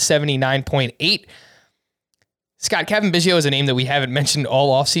 279.8. Scott, Kevin Biggio is a name that we haven't mentioned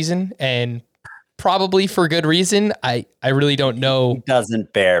all offseason, and probably for good reason. I really don't know. He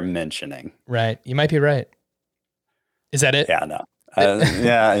doesn't bear mentioning. Right. You might be right. Is that it? Yeah, no.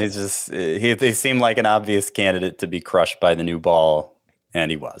 Yeah, he's just, he seemed like an obvious candidate to be crushed by the new ball, and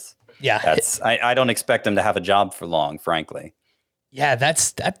he was. Yeah. I don't expect him to have a job for long, frankly. Yeah,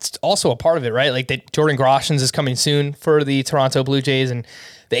 that's also a part of it, right? Like that Jordan Groshans is coming soon for the Toronto Blue Jays, and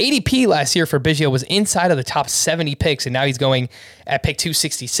the ADP last year for Biggio was inside of the top 70 picks, and now he's going at pick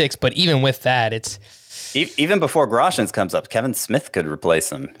 266. But even with that, it's even before Groshans comes up, Kevin Smith could replace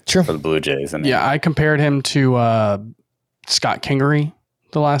him for the Blue Jays. I mean, yeah, I compared him to Scott Kingery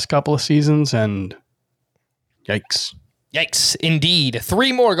the last couple of seasons, and yikes. Yikes, indeed.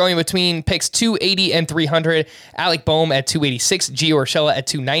 Three more going between picks 280 and 300. Alec Boehm at 286, Gio Urshela at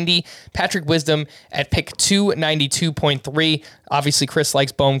 290, Patrick Wisdom at pick 292.3. Obviously, Chris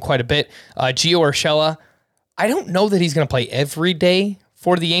likes Boehm quite a bit. Gio Urshela, I don't know that he's going to play every day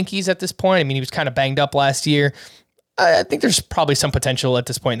for the Yankees at this point. I mean, he was kind of banged up last year. I think there's probably some potential at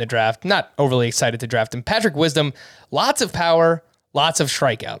this point in the draft. Not overly excited to draft him. Patrick Wisdom, lots of power, lots of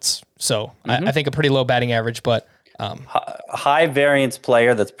strikeouts. So I think a pretty low batting average, but high variance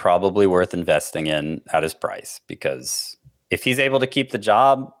player that's probably worth investing in at his price, because if he's able to keep the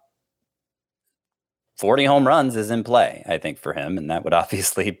job, 40 home runs is in play, I think, for him, and that would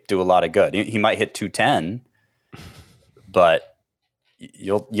obviously do a lot of good. He might hit 210, but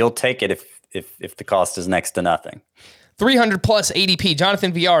you'll take it if the cost is next to nothing. 300 plus ADP,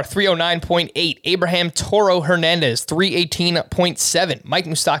 Jonathan VR, 309.8, Abraham Toro Hernandez, 318.7, Mike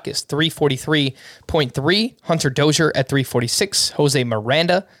Moustakas, 343.3, Hunter Dozier at 346, Jose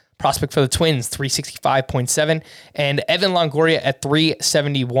Miranda, prospect for the Twins, 365.7, and Evan Longoria at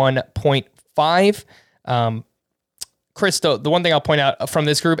 371.5. Chris, the one thing I'll point out from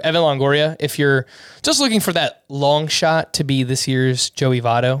this group, Evan Longoria, if you're just looking for that long shot to be this year's Joey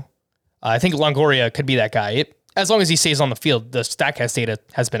Votto, I think Longoria could be that guy. As long as he stays on the field, the StatCast data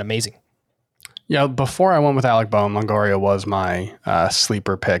has been amazing. Yeah, before I went with Alec Boehm, Longoria was my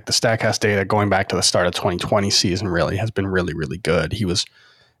sleeper pick. The StatCast data going back to the start of 2020 season really has been really, really good. He was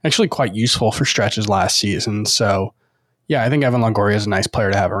actually quite useful for stretches last season. So, yeah, I think Evan Longoria is a nice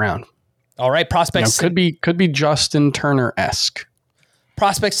player to have around. All right, prospects. Could be Justin Turner-esque.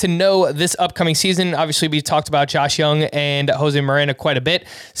 Prospects to know this upcoming season. Obviously, we talked about Josh Young and Jose Miranda quite a bit.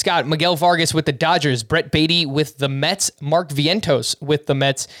 Scott, Miguel Vargas with the Dodgers, Brett Beatty with the Mets, Mark Vientos with the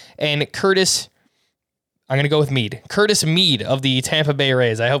Mets, and Curtis, I'm going to go with Mead. Curtis Mead of the Tampa Bay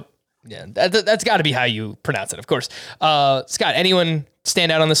Rays. I hope, yeah, that's got to be how you pronounce it, of course. Scott, anyone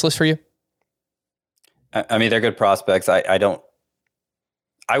stand out on this list for you? I mean, they're good prospects.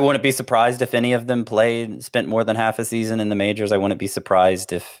 I wouldn't be surprised if any of them spent more than half a season in the majors. I wouldn't be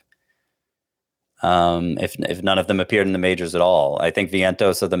surprised if none of them appeared in the majors at all. I think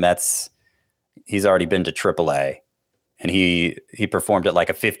Vientos of the Mets, he's already been to AAA, and he performed at like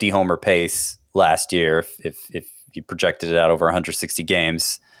a 50 homer pace last year if you projected it out over 160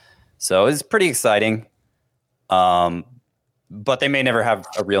 games. So it's pretty exciting. But they may never have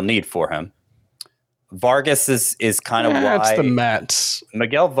a real need for him. Vargas is kind of why it's the Mets.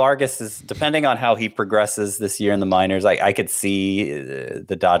 Miguel Vargas is, depending on how he progresses this year in the minors, I could see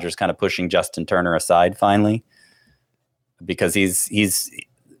the Dodgers kind of pushing Justin Turner aside finally, because he's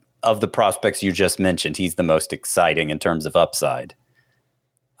of the prospects you just mentioned, he's the most exciting in terms of upside.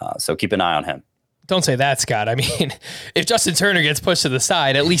 So keep an eye on him. Don't say that, Scott. I mean, if Justin Turner gets pushed to the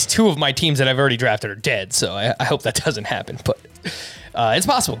side, at least two of my teams that I've already drafted are dead. So I hope that doesn't happen. But it's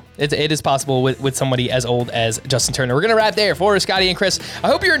possible. It is possible with somebody as old as Justin Turner. We're going to wrap there for Scotty and Chris. I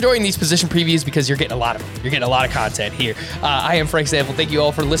hope you're enjoying these position previews, because you're getting a lot of them. You're getting a lot of content here. I am Frank Sample. Thank you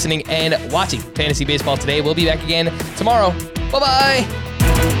all for listening and watching Fantasy Baseball today. We'll be back again tomorrow. Bye-bye.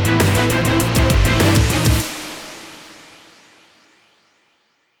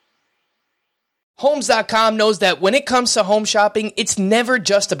 Homes.com knows that when it comes to home shopping, it's never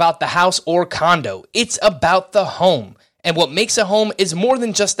just about the house or condo. It's about the home. And what makes a home is more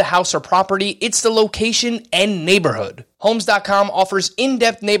than just the house or property, it's the location and neighborhood. Homes.com offers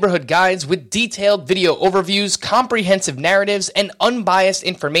in-depth neighborhood guides with detailed video overviews, comprehensive narratives, and unbiased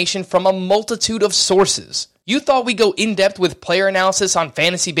information from a multitude of sources. You thought we'd go in-depth with player analysis on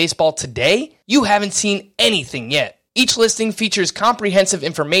fantasy baseball today? You haven't seen anything yet. Each listing features comprehensive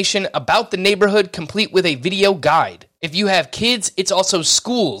information about the neighborhood, complete with a video guide. If you have kids, it's also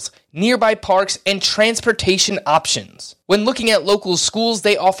schools, nearby parks, and transportation options. When looking at local schools,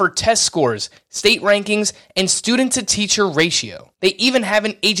 they offer test scores, state rankings, and student-to-teacher ratio. They even have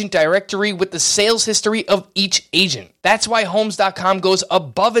an agent directory with the sales history of each agent. That's why Homes.com goes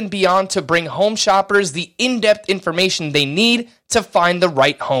above and beyond to bring home shoppers the in-depth information they need to find the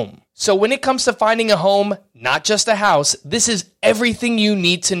right home. So when it comes to finding a home, not just a house, this is everything you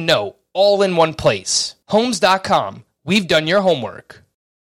need to know, all in one place. Homes.com. We've done your homework.